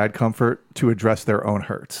doing the bad comfort to address their own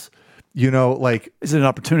hurts. You know, like Is it an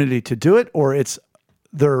opportunity to do it, or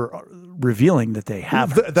they're revealing that they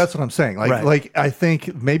have? that's what I'm saying. Like, Right. like I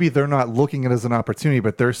think maybe they're not looking at it as an opportunity,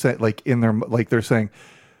 but they're saying, like in their, like they're saying,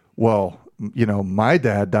 well, you know, my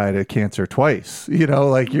dad died of cancer twice. You know,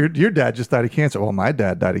 like your dad just died of cancer. Well, my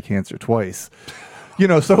dad died of cancer twice. You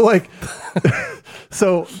know, so like,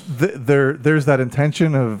 there's that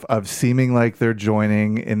intention of seeming like they're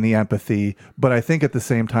joining in the empathy, but I think at the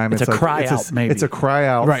same time It's a like, cry out, maybe. it's a cry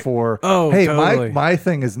out Right. for, Oh, hey, totally. my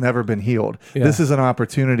thing has never been healed. Yeah. This is an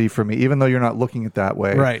opportunity for me, even though you're not looking at that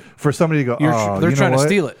way. Right. For somebody to go, You're- oh, they're you know trying to what?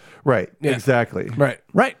 steal it. Right. Yeah. Exactly. Right.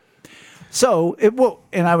 Right. So it will,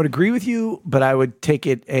 and I would agree with you, but I would take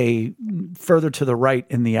it a further to the right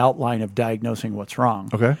in the outline of diagnosing what's wrong.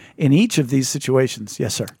 Okay. In each of these situations,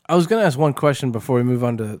 yes, sir. I was going to ask one question before we move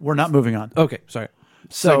on to. We're not moving on. Okay, sorry.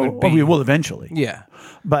 So Segment B. we will eventually. Yeah.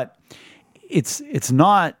 But it's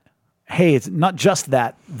not, hey, it's not just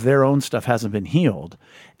that their own stuff hasn't been healed.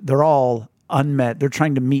 They're all unmet. They're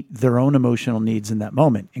trying to meet their own emotional needs in that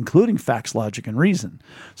moment, including facts, logic, and reason.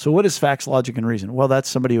 So what is facts, logic, and reason? Well, that's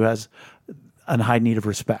somebody who has a high need of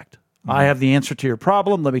respect. I have the answer to your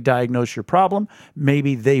problem. Let me diagnose your problem.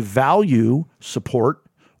 Maybe they value support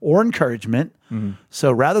or encouragement.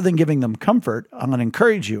 So rather than giving them comfort, I'm going to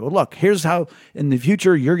encourage you. Look, here's how in the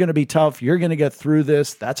future you're going to be tough. You're going to get through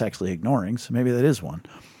this. That's actually ignoring. So maybe that is one.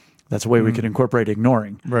 That's a way we could incorporate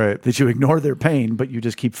ignoring. Right. That you ignore their pain, but you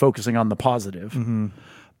just keep focusing on the positive.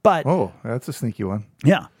 But Oh, that's a sneaky one.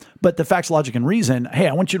 yeah, but the facts, logic, and reason, hey,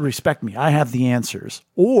 I want you to respect me. I have the answers.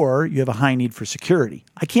 Or you have a high need for security.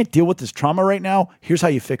 I can't deal with this trauma right now. Here's how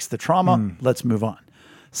you fix the trauma. Let's move on.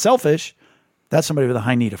 Selfish, that's somebody with a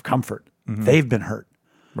high need of comfort. They've been hurt.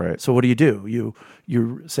 Right. So what do?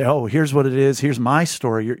 You say, oh, here's what it is. Here's my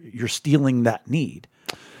story. You're stealing that need.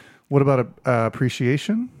 What about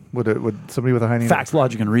appreciation? Would somebody with a high need? Facts,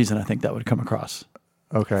 logic, and reason, I think that would come across.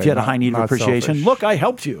 Okay. If you had a high need of not appreciation, selfish. look, I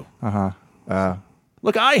helped you.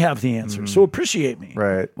 Look, I have the answer, so appreciate me.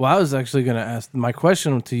 Right. Well, I was actually going to ask. My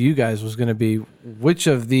question to you guys was going to be, which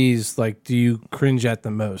of these like do you cringe at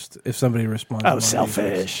the most if somebody responds? Oh,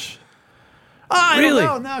 selfish. I Really?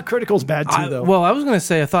 don't know. No, critical's bad too, though. Well, I was going to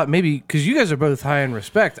say I thought maybe because you guys are both high in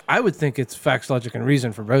respect, I would think it's facts, logic, and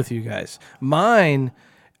reason for both of you guys. Mine,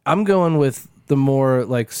 I'm going with the more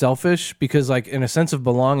like selfish because like in a sense of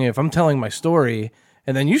belonging, if I'm telling my story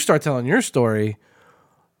and then you start telling your story,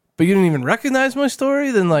 but you didn't even recognize my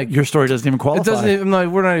story, then like Your story doesn't even qualify. it doesn't even like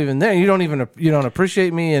we're not even there. You don't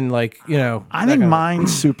appreciate me and like I think mine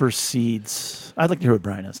supersedes. I'd like to hear what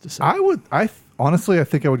Brian has to say. Honestly, I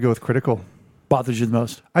think I would go with critical. Bothers you the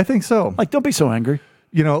most? I think so. Like, don't be so angry.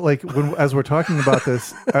 Like as we're talking about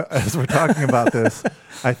this,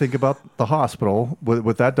 I think about the hospital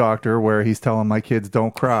with that doctor where he's telling my kids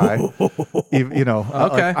don't cry. Okay.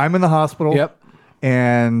 Like, I'm in the hospital. Yep.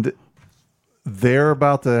 And they're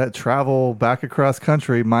about to travel back across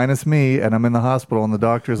country minus me, and I'm in the hospital, and the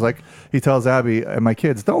doctor's like, he tells Abby and my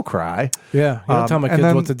kids, don't cry. Yeah, you don't tell my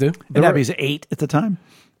kids what to do. And Abby's 8 at the time.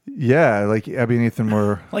 Yeah, like Abby and Ethan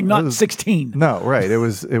were Like not 16. No, right. It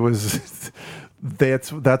was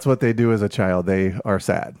that's what they do as a child. They are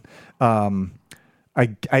sad. I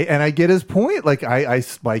get his point. Like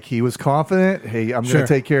like he was confident. Hey, I'm going to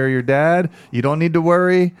take care of your dad. You don't need to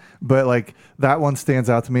worry. But like that one stands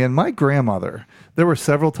out to me. And my grandmother, there were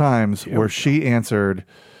several times where she answered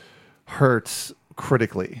hurts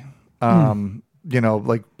critically.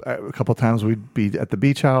 Like a couple times we'd be at the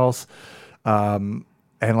beach house,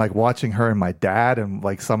 and like watching her and my dad and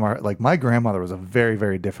like like my grandmother was a very,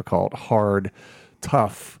 very difficult, hard,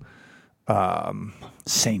 tough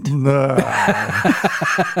saint. The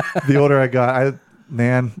older I got,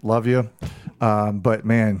 man, love you, but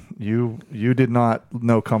man, you did not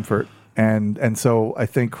know comfort, and so I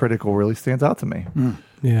think critical really stands out to me.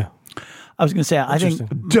 Yeah, I was going to say, I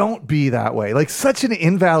think don't be that way. Like such an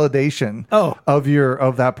invalidation of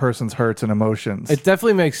that person's hurts and emotions. it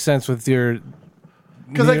definitely makes sense with your.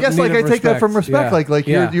 Because I guess like I take that from respect. Yeah. Like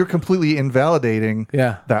you're completely invalidating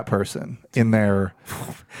that person in their.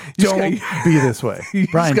 Don't be this way,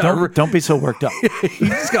 Brian. Don't be so worked up. You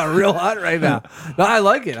just got real hot right now. No, I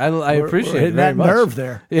like it. I appreciate it very that much. nerve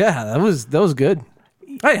there. Yeah, that was good.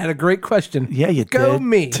 I had a great question. Yeah, you Go did.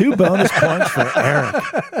 me. 2 bonus points for Eric.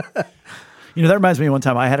 That reminds me of one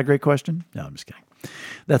time I had a great question. No, I'm just kidding.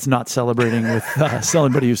 That's not celebrating with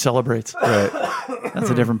somebody who celebrates. Right. That's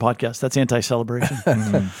a different podcast. That's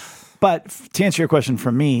anti-celebration. But to answer your question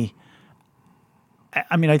from me,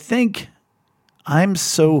 I think I'm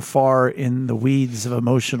so far in the weeds of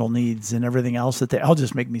emotional needs and everything else that they'll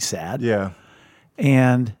just make me sad. Yeah.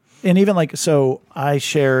 And even like, so I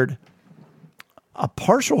shared a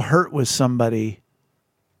partial hurt with somebody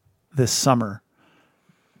this summer.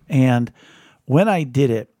 And when I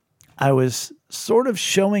did it, I was sort of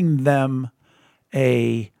showing them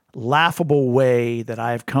a laughable way that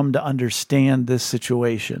I've come to understand this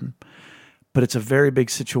situation. But it's a very big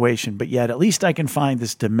situation. But yet at least I can find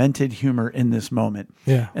this demented humor in this moment.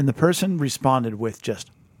 Yeah. And the person responded with just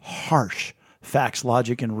harsh facts,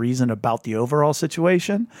 logic, and reason about the overall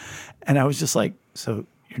situation. And I was just like, so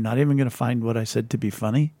you're not even going to find what I said to be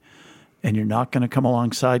funny? And you're not going to come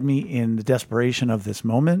alongside me in the desperation of this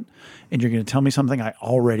moment? And you're going to tell me something I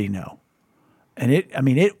already know? And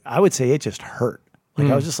I would say it just hurt. Like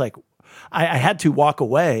I was just like, I had to walk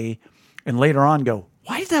away and later on go,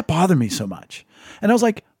 why did that bother me so much? And I was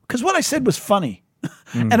like, because what I said was funny.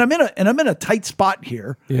 And I'm in a tight spot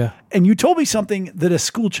here. Yeah. And you told me something that a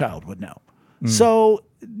school child would know. So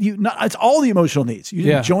it's all the emotional needs. You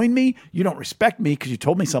didn't join me. You don't respect me because you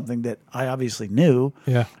told me something that I obviously knew.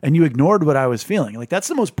 Yeah. And you ignored what I was feeling. Like that's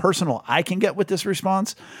the most personal I can get with this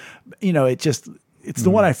response. It's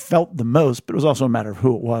the one I felt the most, but it was also a matter of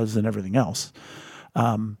who it was and everything else.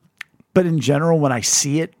 But in general, when I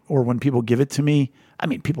see it or when people give it to me,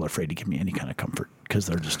 people are afraid to give me any kind of comfort because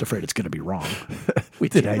they're just afraid it's going to be wrong.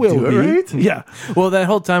 Did I do it right? Yeah. Well, that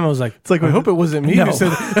whole time I was like, I hope it wasn't me who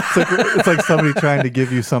said that. It's like somebody trying to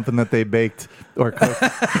give you something that they baked or cooked.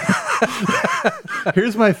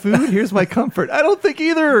 Here's my food. Here's my comfort. I don't think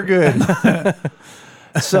either are good.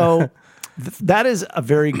 So that is a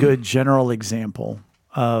very good general example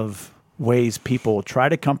of ways people try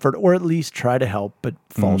to comfort or at least try to help, but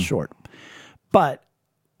fall short. But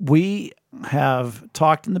we have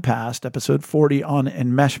talked in the past, episode 40, on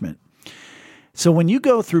enmeshment. So when you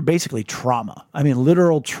go through basically trauma,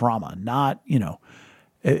 literal trauma, not,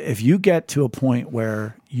 if you get to a point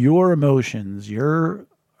where your emotions, your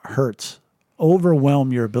hurts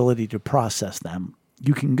overwhelm your ability to process them,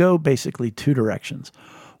 you can go basically 2 directions.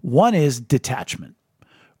 One is detachment,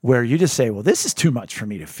 where you just say, well, this is too much for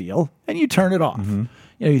me to feel, and you turn it off. You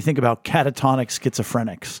know, you think about catatonic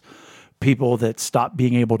schizophrenics, people that stop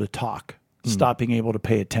being able to talk, stop being able to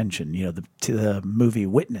pay attention. You know, to the movie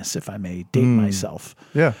Witness, if I may date myself.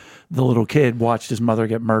 Yeah. The little kid watched his mother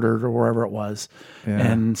get murdered or wherever it was,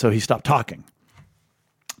 and so he stopped talking.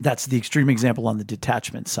 That's the extreme example on the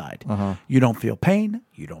detachment side. You don't feel pain.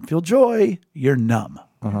 You don't feel joy. You're numb.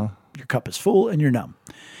 Your cup is full and you're numb.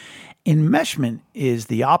 Enmeshment is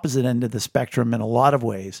the opposite end of the spectrum in a lot of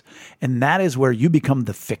ways, and that is where you become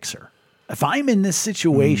the fixer. If I'm in this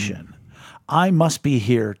situation, I must be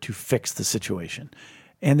here to fix the situation.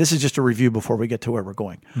 And this is just a review before we get to where we're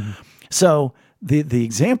going. So the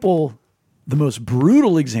example, the most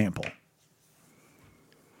brutal example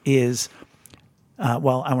is...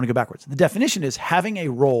 well, I want to go backwards. The definition is having a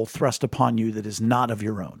role thrust upon you that is not of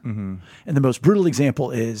your own. And the most brutal example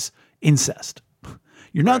is incest.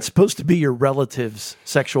 You're not supposed to be your relative's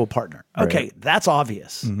sexual partner. Okay, that's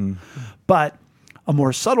obvious. But a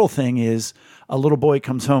more subtle thing is a little boy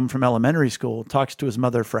comes home from elementary school, talks to his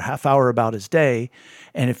mother for a half hour about his day,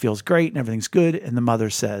 and it feels great and everything's good. And the mother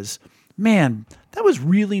says, man, that was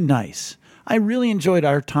really nice. I really enjoyed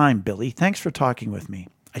our time, Billy. Thanks for talking with me.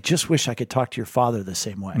 I just wish I could talk to your father the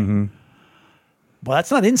same way. Well,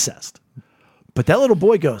 that's not incest. But that little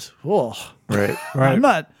boy goes, oh, Right.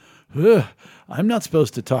 I'm not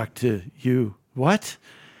supposed to talk to you. What?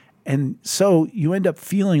 And so you end up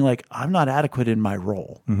feeling like I'm not adequate in my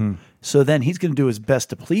role. So then he's going to do his best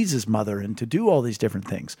to please his mother and to do all these different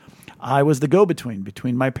things. I was the go-between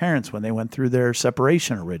between my parents when they went through their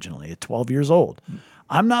separation originally at 12 years old.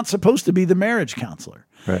 I'm not supposed to be the marriage counselor.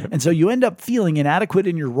 Right. And so you end up feeling inadequate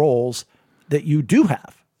in your roles that you do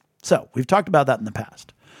have. So we've talked about that in the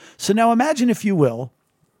past. So now imagine, if you will,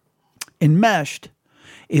 enmeshed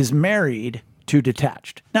is married to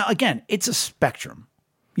detached. Now, again, it's a spectrum.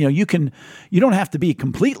 You know, you don't have to be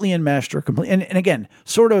completely enmeshed or complete. And again,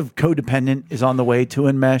 sort of codependent is on the way to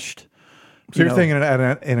enmeshed. So you're thinking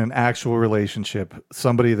in an actual relationship,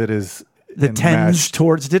 somebody that is that tends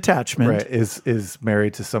towards detachment, right, is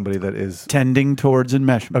married to somebody that is tending towards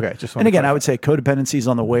enmeshment. Okay, and again, I would say codependency is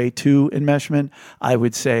on the way to enmeshment. I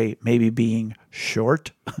would say maybe being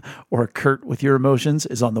short or curt with your emotions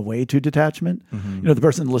is on the way to detachment. You know, the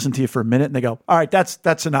person listened to you for a minute and they go, "All right,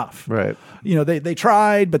 that's enough." Right. You know, they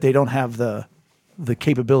tried, but they don't have the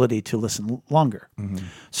capability to listen longer.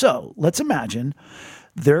 So let's imagine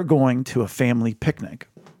they're going to a family picnic,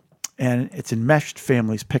 and it's enmeshed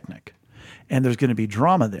family's picnic. And there's going to be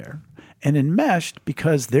drama there. And enmeshed,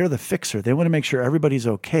 because they're the fixer, they want to make sure everybody's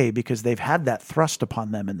okay because they've had that thrust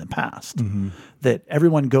upon them in the past, that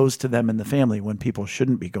everyone goes to them in the family when people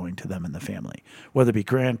shouldn't be going to them in the family, whether it be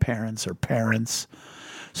grandparents or parents.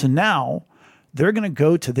 So now they're going to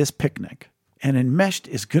go to this picnic, and enmeshed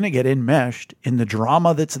is going to get enmeshed in the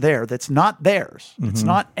drama that's there, that's not theirs. It's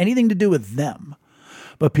not anything to do with them.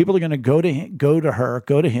 But people are going to go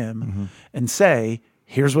to him and say,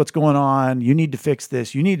 here's what's going on. You need to fix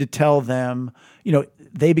this. You need to tell them. You know,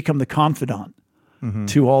 they become the confidant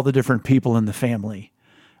to all the different people in the family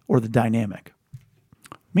or the dynamic.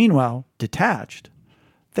 Meanwhile, detached,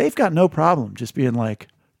 they've got no problem just being like,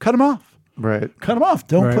 cut them off. Right. Cut them off.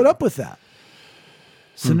 Don't put up with that.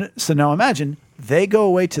 So now imagine they go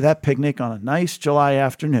away to that picnic on a nice July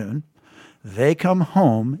afternoon. They come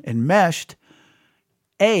home enmeshed.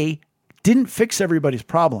 Didn't fix everybody's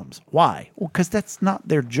problems. Why? Well, because that's not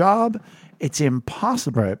their job. It's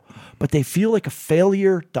impossible. Right. But they feel like a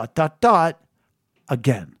failure, ...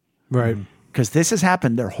 again. Right. Because this has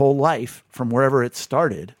happened their whole life from wherever it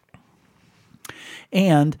started.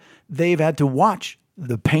 And they've had to watch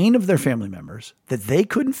the pain of their family members that they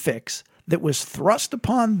couldn't fix, that was thrust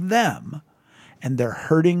upon them, and they're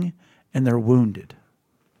hurting and they're wounded.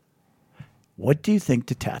 What do you think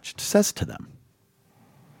detached says to them?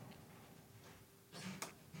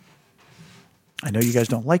 I know you guys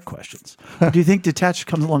don't like questions. But do you think detached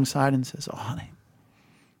comes alongside and says, "Oh, honey,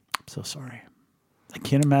 I'm so sorry. I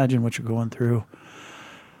can't imagine what you're going through.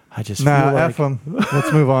 I just feel like..." F them.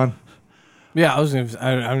 Let's move on. Yeah, I was going to.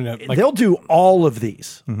 I mean, like, they'll do all of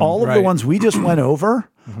these, all of the Right. ones we just went over.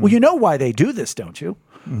 Well, you know why they do this, don't you?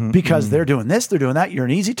 Because they're doing this, they're doing that. You're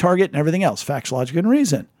an easy target and everything else. Facts, logic, and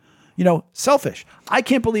reason. You know, selfish. I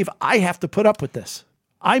can't believe I have to put up with this.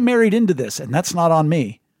 I married into this, and that's not on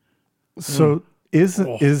me. So is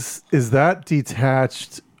that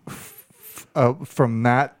detached from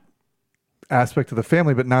that aspect of the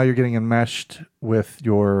family, but now you're getting enmeshed with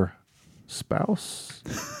your spouse?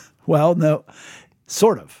 Well, no,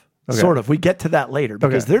 sort of. Okay. Sort of. We get to that later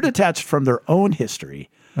because they're detached from their own history.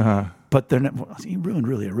 But they're not, well, you ruined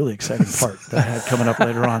really a really exciting part that I had coming up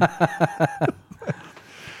later on.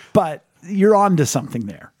 But you're on to something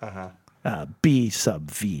there. B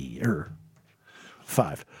sub V or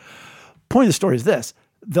 5. Point of the story is this.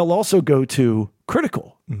 They'll also go to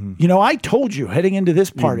critical. You know, I told you heading into this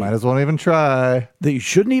party. You might as well even try. That you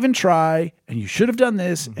shouldn't even try, and you should have done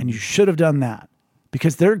this, and you should have done that.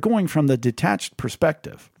 Because they're going from the detached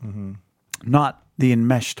perspective, not the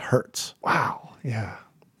enmeshed hurts. Wow. Yeah.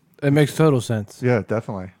 It makes total sense. Yeah,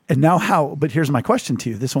 definitely. And now but here's my question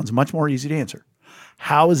to you. This one's much more easy to answer.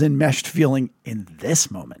 How is enmeshed feeling in this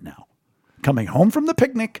moment now? Coming home from the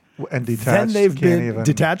picnic, And detached, then they've can't been even-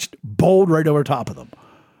 detached, bowled right over top of them.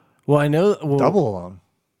 Well, I know Double alone.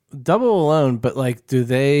 double alone, but like, do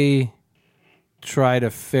they try to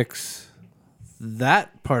fix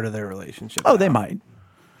that part of their relationship? Oh, they might.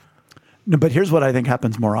 No, but here's what I think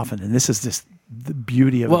happens more often, and this is just the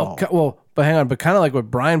beauty of it all. But hang on, but kind of like what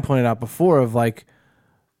Brian pointed out before, of like,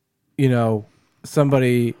 you know,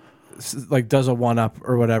 somebody like does a one up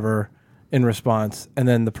or whatever in response, and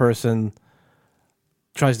then the person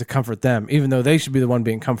tries to comfort them, even though they should be the one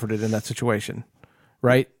being comforted in that situation,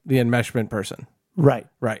 right? The enmeshment person, Right.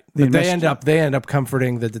 right? The But they end up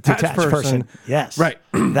comforting the detached person. Yes. Right.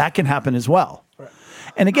 That can happen as well. Right.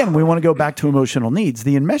 And again, we want to go back to emotional needs.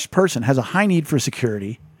 The enmeshed person has a high need for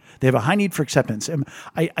security. They have a high need for acceptance. And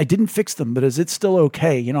I didn't fix them, but is it still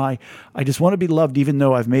okay? You know, I just want to be loved even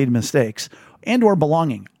though I've made mistakes. And or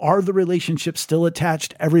belonging. Are the relationships still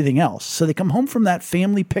attached to everything else? So they come home from that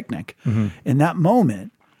family picnic in that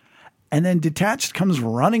moment, and then detached comes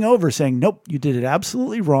running over saying, nope, you did it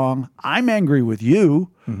absolutely wrong. I'm angry with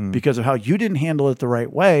you because of how you didn't handle it the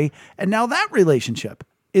right way. And now that relationship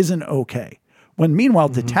isn't okay. When meanwhile,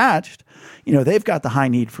 detached, you know, they've got the high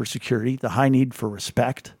need for security, the high need for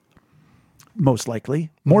respect, most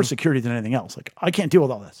likely, more security than anything else. Like, I can't deal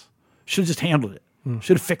with all this. Should have just handled it.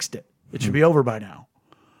 Should have fixed it. It should be over by now.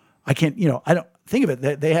 I can't, you know, I don't think of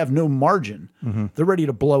it. They have no margin. They're ready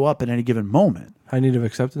to blow up at any given moment. High need of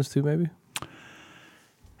acceptance too, maybe.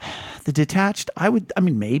 The detached, I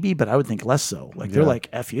mean, maybe, but I would think less so. Like, they're like,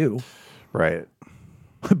 F you. Right.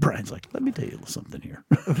 Brian's like, let me tell you something here.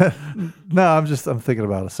 No, I'm thinking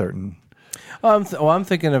about a certain. I'm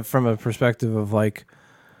thinking of from a perspective of like,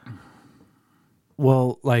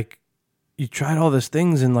 well, like, you tried all these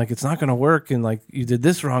things and like it's not going to work, and like you did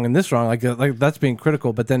this wrong and this wrong, like that's being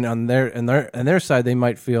critical. But then on their side, they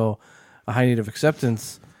might feel a high need of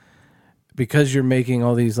acceptance because you're making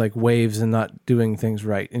all these like waves and not doing things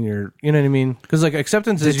right, and you know what I mean? Because like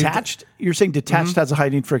acceptance is Detached, you're saying detached has a high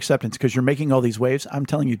need for acceptance because you're making all these waves. I'm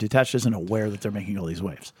telling you, detached isn't aware that they're making all these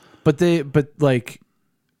waves. but like,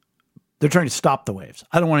 They're trying to stop the waves.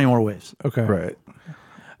 I don't want any more waves. okay, Right.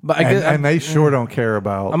 But I guess, And they sure don't care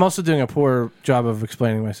about. I'm also doing a poor job of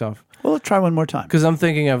explaining myself. Well, let's try one more time. Because I'm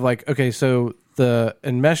thinking of like, okay, so the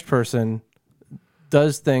enmeshed person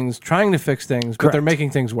does things, trying to fix things, but they're Correct. making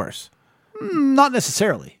things worse. Not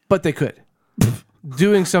necessarily. But they could.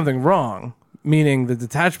 Doing something wrong, meaning the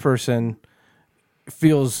detached person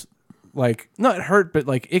feels like, not hurt, but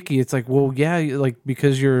like icky. It's like, well, yeah, like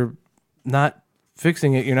because you're not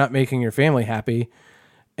fixing it, you're not making your family happy.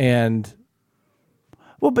 And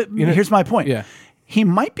Well, but know- here's my point. yeah. He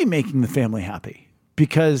might be making the family happy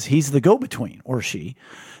because he's the go-between, or she,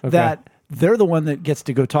 that they're the one that gets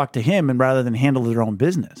to go talk to him and rather than handle their own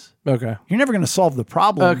business. Okay. You're never going to solve the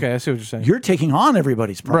problem. Okay, I see what you're saying. You're taking on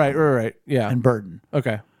everybody's problem right. Yeah. and burden.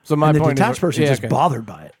 Okay. So my And the point detached is, person is just okay. bothered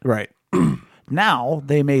by it. Right. Now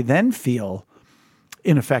they may then feel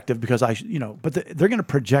ineffective because but they're going to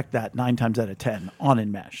project that 9 times out of 10 on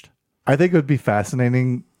enmeshed. I think it would be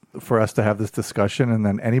fascinating for us to have this discussion, and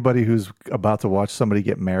then anybody who's about to watch somebody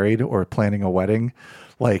get married or planning a wedding,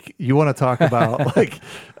 like, you want to talk about like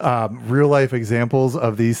real life examples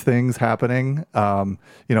of these things happening.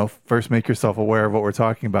 First make yourself aware of what we're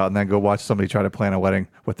talking about, and then go watch somebody try to plan a wedding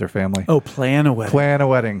with their family. Oh, plan a wedding. Plan a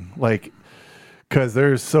wedding, like, because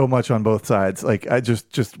there's so much on both sides. Like, I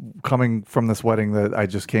just coming from this wedding that I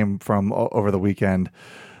just came from over the weekend.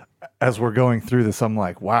 As we're going through this, I'm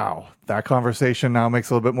like, wow, that conversation now makes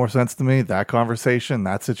a little bit more sense to me. That conversation,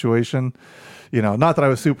 that situation, not that I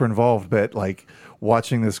was super involved, but like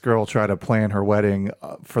watching this girl try to plan her wedding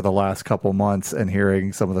for the last couple months and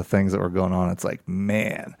hearing some of the things that were going on. It's like,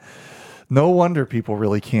 man, no wonder people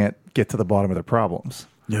really can't get to the bottom of their problems.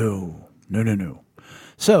 No.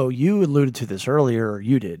 So you alluded to this earlier, or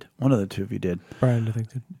you did. One of the two of you did. Brian, I think.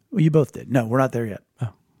 Well, you both did. No, we're not there yet.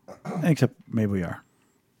 Oh. Except maybe we are.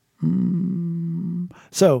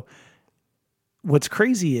 So what's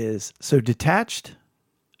crazy is, so detached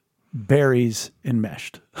buries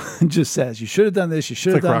enmeshed and just says, you should have done this, you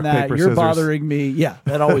should have like done rock, that, paper, you're scissors. bothering me. Yeah,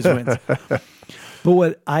 that always wins. But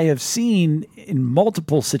what I have seen in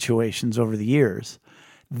multiple situations over the years,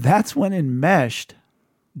 that's when enmeshed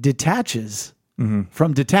detaches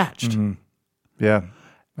from detached. Yeah.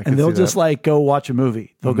 I can And they'll see just that. like go watch a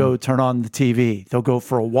movie. They'll go turn on the TV. They'll go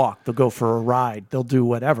for a walk. They'll go for a ride. They'll do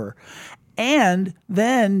whatever. And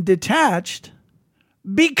then detached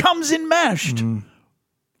becomes enmeshed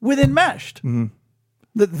with enmeshed.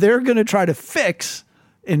 That they're going to try to fix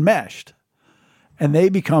enmeshed. And they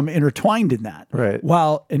become intertwined in that. Right.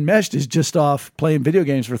 While enmeshed is just off playing video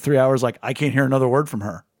games for 3 hours, like, I can't hear another word from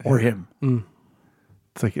her or him.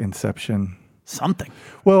 It's like Inception. Something.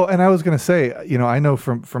 Well, and I was going to say, I know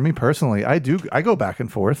for me personally, I go back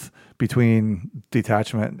and forth between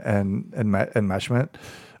detachment and enmeshment,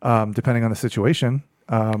 depending on the situation.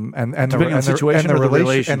 And Depending on the situation or the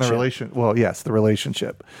relationship? And the relation. Well, yes, the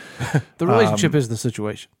relationship. The relationship is the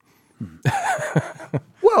situation.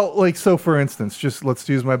 Well, like, so for instance, just let's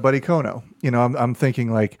use my buddy Kono. I'm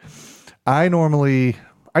thinking like, I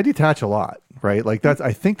detach a lot, right? Like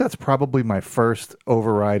I think that's probably my first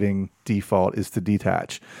overriding default is to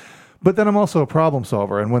detach. But then I'm also a problem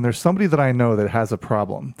solver. And when there's somebody that I know that has a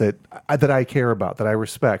problem that I care about, that I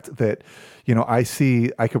respect, that, I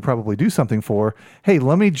see I could probably do something for, hey,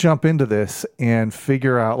 let me jump into this and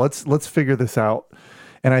figure out, let's figure this out.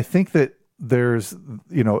 And I think that there's,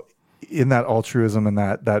 in that altruism and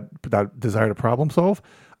that desire to problem solve,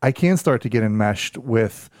 I can start to get enmeshed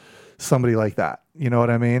with somebody like that. You know what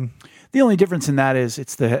I mean? The only difference in that is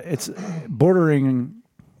it's bordering.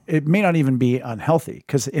 It may not even be unhealthy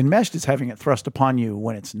because enmeshed is having it thrust upon you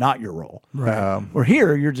when it's not your role. Right. Or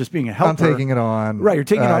here, you're just being a helper. I'm taking it on. Right. You're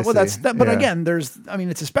taking it on. I Well, that's see. that. But Yeah. again,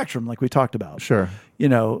 it's a spectrum like we talked about. Sure.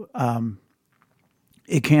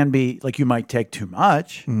 It can be like you might take too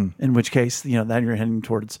much, in which case, then you're heading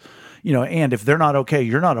towards, and if they're not okay,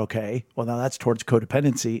 you're not okay. Well, now that's towards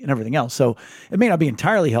codependency and everything else. So it may not be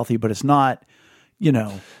entirely healthy, but it's not,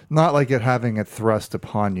 Not like it having it thrust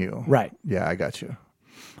upon you. right. Yeah, I got you.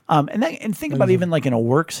 And think about even like in a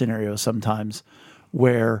work scenario sometimes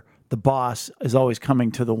where the boss is always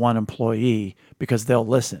coming to the one employee because they'll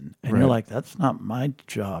listen. And you're like, that's not my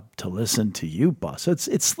job to listen to you, boss. So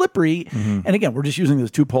it's slippery. And again, we're just using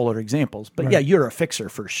those two polar examples. But yeah, you're a fixer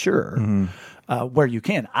for sure where you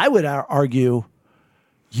can. I would argue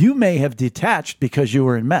you may have detached because you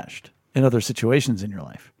were enmeshed in other situations in your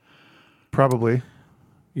life. Probably.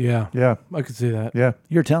 Yeah. Yeah. I could see that. Yeah.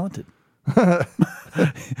 You're talented.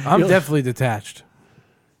 I'm definitely detached.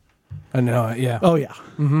 I know. Yeah. Oh, yeah.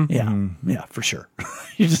 Yeah, for sure.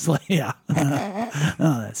 You're just like, yeah.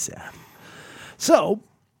 Oh, that's sad. So,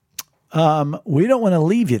 we don't want to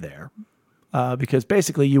leave you there because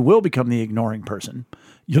basically you will become the ignoring person.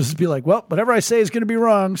 You'll just be like, well, whatever I say is going to be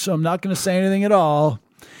wrong, so I'm not going to say anything at all.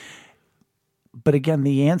 But again,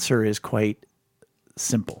 the answer is quite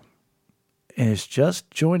simple. And it's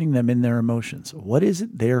just joining them in their emotions. What is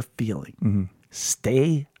it they're feeling?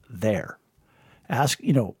 Stay there. Ask,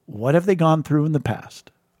 what have they gone through in the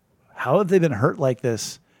past? How have they been hurt like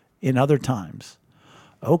this in other times?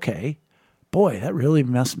 Okay. Boy, that really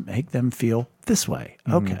must make them feel this way.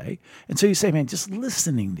 Okay. And so you say, man, just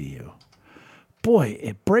listening to you, boy,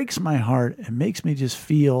 it breaks my heart and makes me just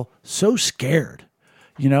feel so scared,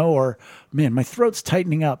 or man, my throat's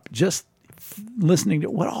tightening up just listening to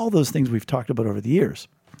all those things we've talked about over the years.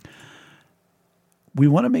 We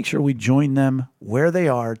want to make sure we join them where they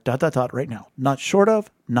are, ... right now. Not short of,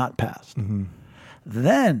 not past.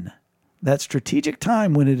 Then that strategic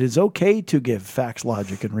time when it is okay to give facts,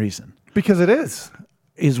 logic, and reason Because it is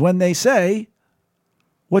when they say,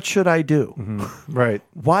 what should I do? Right.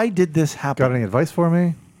 Why did this happen? Got any advice for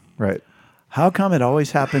me? Right. How come it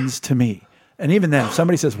always happens to me? And even then, if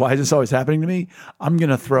somebody says, why is this always happening to me? I'm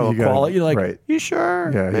going to throw a quality. You're like, right. You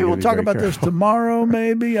sure? Yeah, you maybe we'll gotta be talk very about this careful. tomorrow,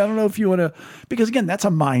 maybe. I don't know if you want to. Because again, that's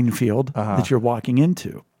a minefield that you're walking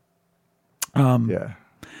into. Yeah.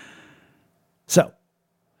 So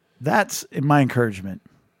that's my encouragement.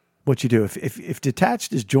 What you do. If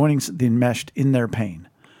detached is joining the enmeshed in their pain,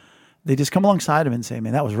 they just come alongside them and say,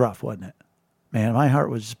 man, that was rough, wasn't it? Man, my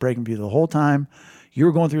heart was just breaking for you the whole time. You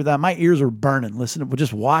were going through that. My ears were burning. Listen, we're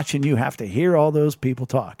just watching you have to hear all those people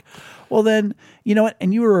talk. Well, then, you know what?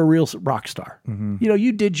 And you were a real rock star.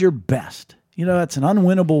 You did your best. It's an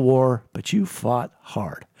unwinnable war, but you fought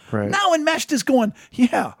hard. Right. Now enmeshed is going,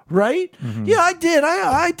 yeah, right? Yeah, I did.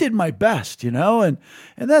 I did my best, and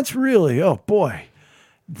that's really, oh boy.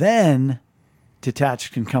 Then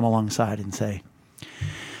detached can come alongside and say,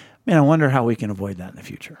 man, I wonder how we can avoid that in the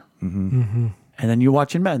future. And And then you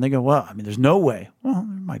watch them and they go, well, I mean, there's no way. Well, there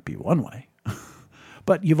might be one way.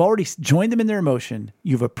 But you've already joined them in their emotion.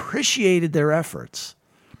 You've appreciated their efforts.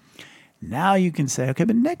 Now you can say, okay,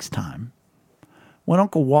 but next time when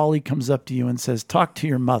Uncle Wally comes up to you and says, talk to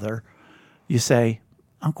your mother, you say,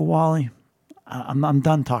 Uncle Wally, I'm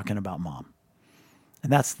done talking about Mom.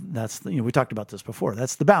 And that's we talked about this before.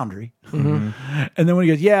 That's the boundary. Mm-hmm. And then when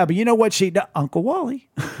he goes, yeah, but you know what Uncle Wally,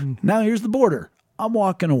 now here's the border. I'm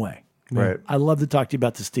walking away. Right. I'd love to talk to you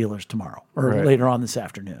about the Steelers tomorrow or Right. later on this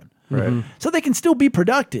afternoon. Right. So they can still be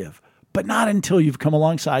productive, but not until you've come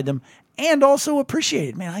alongside them and also appreciate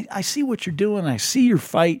it. Man, I see what you're doing. I see your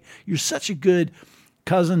fight. You're such a good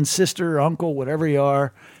cousin, sister, uncle, whatever you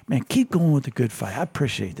are. Man, keep going with the good fight. I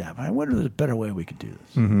appreciate that. Man, what is a better way we could do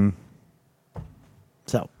this? Mm-hmm.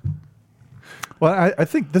 So. Well, I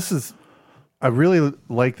think this is, I really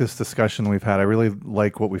like this discussion we've had. I really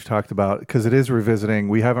like what we've talked about because it is revisiting.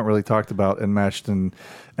 We haven't really talked about enmeshed and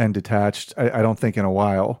detached, I don't think, in a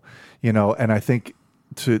while, and I think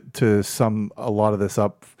to sum a lot of this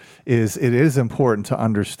up is it is important to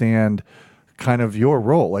understand kind of your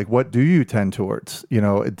role. Like, what do you tend towards,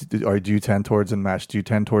 or do you tend towards enmeshed? Do you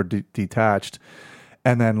tend toward detached?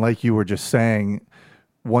 And then, like you were just saying,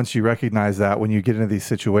 once you recognize that, when you get into these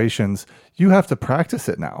situations, you have to practice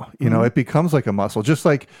it now. It becomes like a muscle, just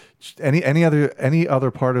like any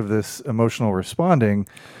other part of this emotional responding.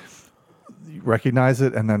 Recognize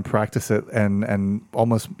it and then practice it, and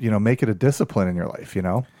almost make it a discipline in your life.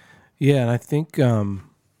 Yeah, and I think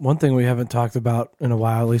one thing we haven't talked about in a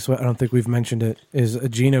while, at least I don't think we've mentioned it, is a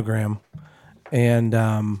genogram, and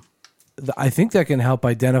I think that can help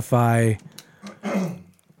identify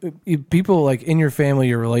people like in your family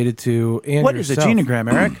you're related to and what yourself. is a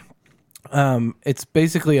genogram, Eric? It's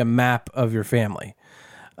basically a map of your family,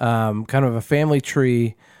 kind of a family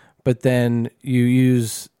tree, but then you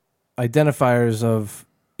use identifiers of,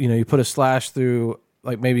 you put a slash through,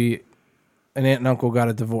 like maybe an aunt and uncle got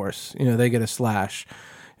a divorce, they get a slash.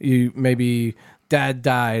 You maybe dad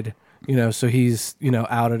died, so he's,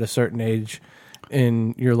 out at a certain age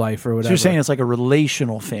in your life or whatever. So you're saying it's like a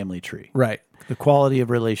relational family tree. Right. The quality of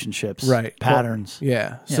relationships, right, patterns. Well,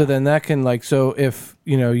 yeah. So then that can so if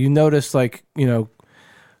you notice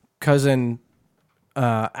cousin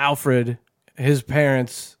Alfred, his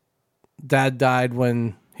parents, dad died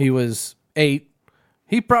when he was 8.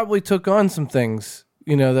 He probably took on some things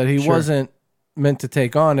that he wasn't meant to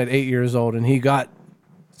take on at 8 years old, and he got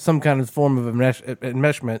some kind of form of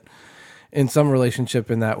enmeshment in some relationship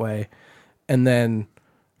in that way, and then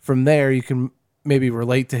from there you can maybe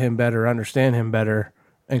relate to him better, understand him better,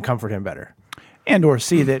 and comfort him better. And or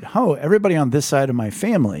see that, everybody on this side of my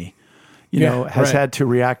family, has had to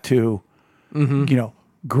react to,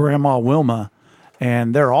 Grandma Wilma,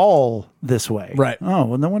 and they're all this way. Right. Oh,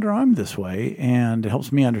 well, no wonder I'm this way. And it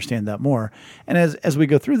helps me understand that more. And as we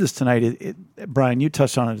go through this tonight, Brian, you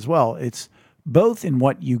touched on it as well. It's both in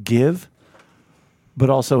what you give, but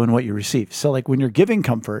also in what you receive. So like when you're giving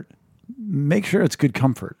comfort, make sure it's good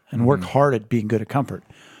comfort and work hard at being good at comfort.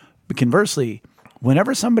 But conversely,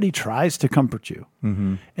 whenever somebody tries to comfort you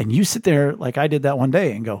and you sit there like I did that one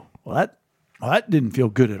day and go, well, that didn't feel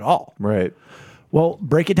good at all. Right. Well,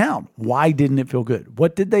 break it down. Why didn't it feel good?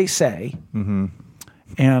 What did they say?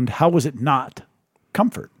 And how was it not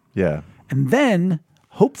comfort? Yeah. And then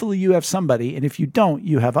hopefully you have somebody, and if you don't,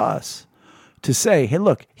 you have us to say, hey,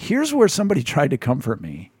 look, here's where somebody tried to comfort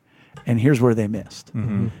me. And here's where they missed.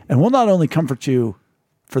 And we'll not only comfort you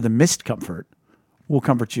for the missed comfort, we'll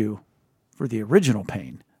comfort you for the original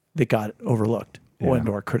pain that got overlooked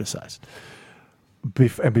or criticized.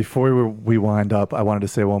 And before we wind up, I wanted to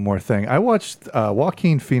say one more thing. I watched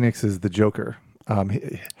Joaquin Phoenix's The Joker.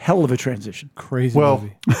 Hell of a transition. Crazy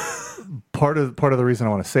movie. part of the reason I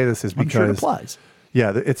want to say this is because I'm sure it applies.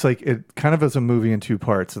 Yeah, it's like it kind of is a movie in two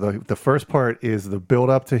parts. The first part is the build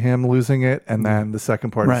up to him losing it, and then the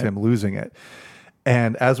second part is him losing it.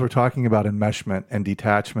 And as we're talking about enmeshment and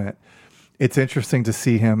detachment, it's interesting to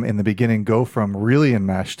see him in the beginning go from really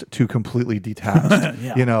enmeshed to completely detached,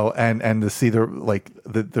 and to see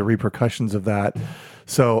the repercussions of that.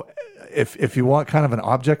 So if you want kind of an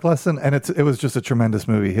object lesson, and it was just a tremendous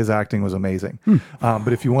movie. His acting was amazing.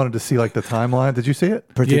 But if you wanted to see like the timeline, did you see it?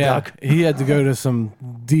 He had to go to some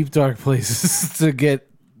deep dark places to get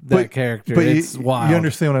that character. But it's wild. You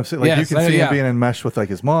understand what I'm saying? Like you can see him being enmeshed with like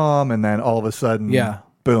his mom, and then all of a sudden,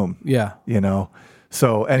 boom. Yeah.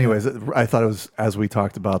 So anyways, I thought it was, as we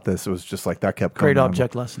talked about this, it was just like that kept coming. Great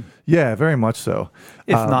object lesson. Yeah, very much so.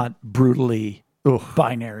 If not brutally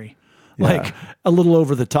binary. like a little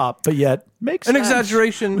over the top, but yet makes an sense.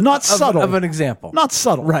 exaggeration, not of, subtle, of an example, not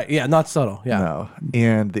subtle, right? Yeah, not subtle. Yeah, No,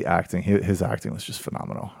 and the acting, his acting was just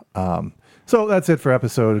phenomenal. So that's it for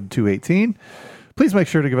episode 218. Please make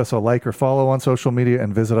sure to give us a like or follow on social media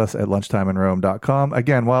and visit us at lunchtimeinrome.com.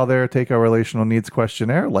 Again, while there, take our relational needs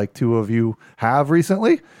questionnaire like 2 of you have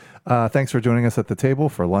recently. Thanks for joining us at the table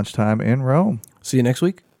for Lunchtime in Rome. See you next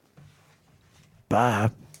week.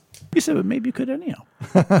 Bye. You said maybe you could anyhow.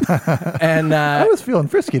 And I was feeling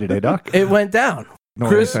frisky today, Doc. it went down. No,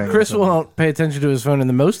 Chris I'm saying won't pay attention to his phone in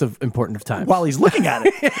the most important of times. While he's looking at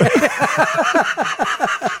it.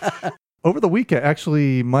 Over the weekend,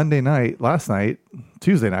 actually Tuesday night,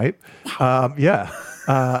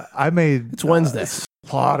 I made It's Wednesday.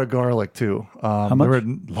 a lot of garlic too. How much? There were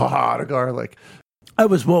a lot of garlic. I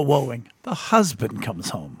was whoa-woing. The husband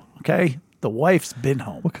comes home, okay? The wife's been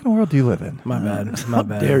home. What kind of world do you live in? My bad. How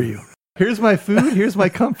dare you? Here's my food. Here's my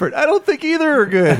comfort. I don't think either are good.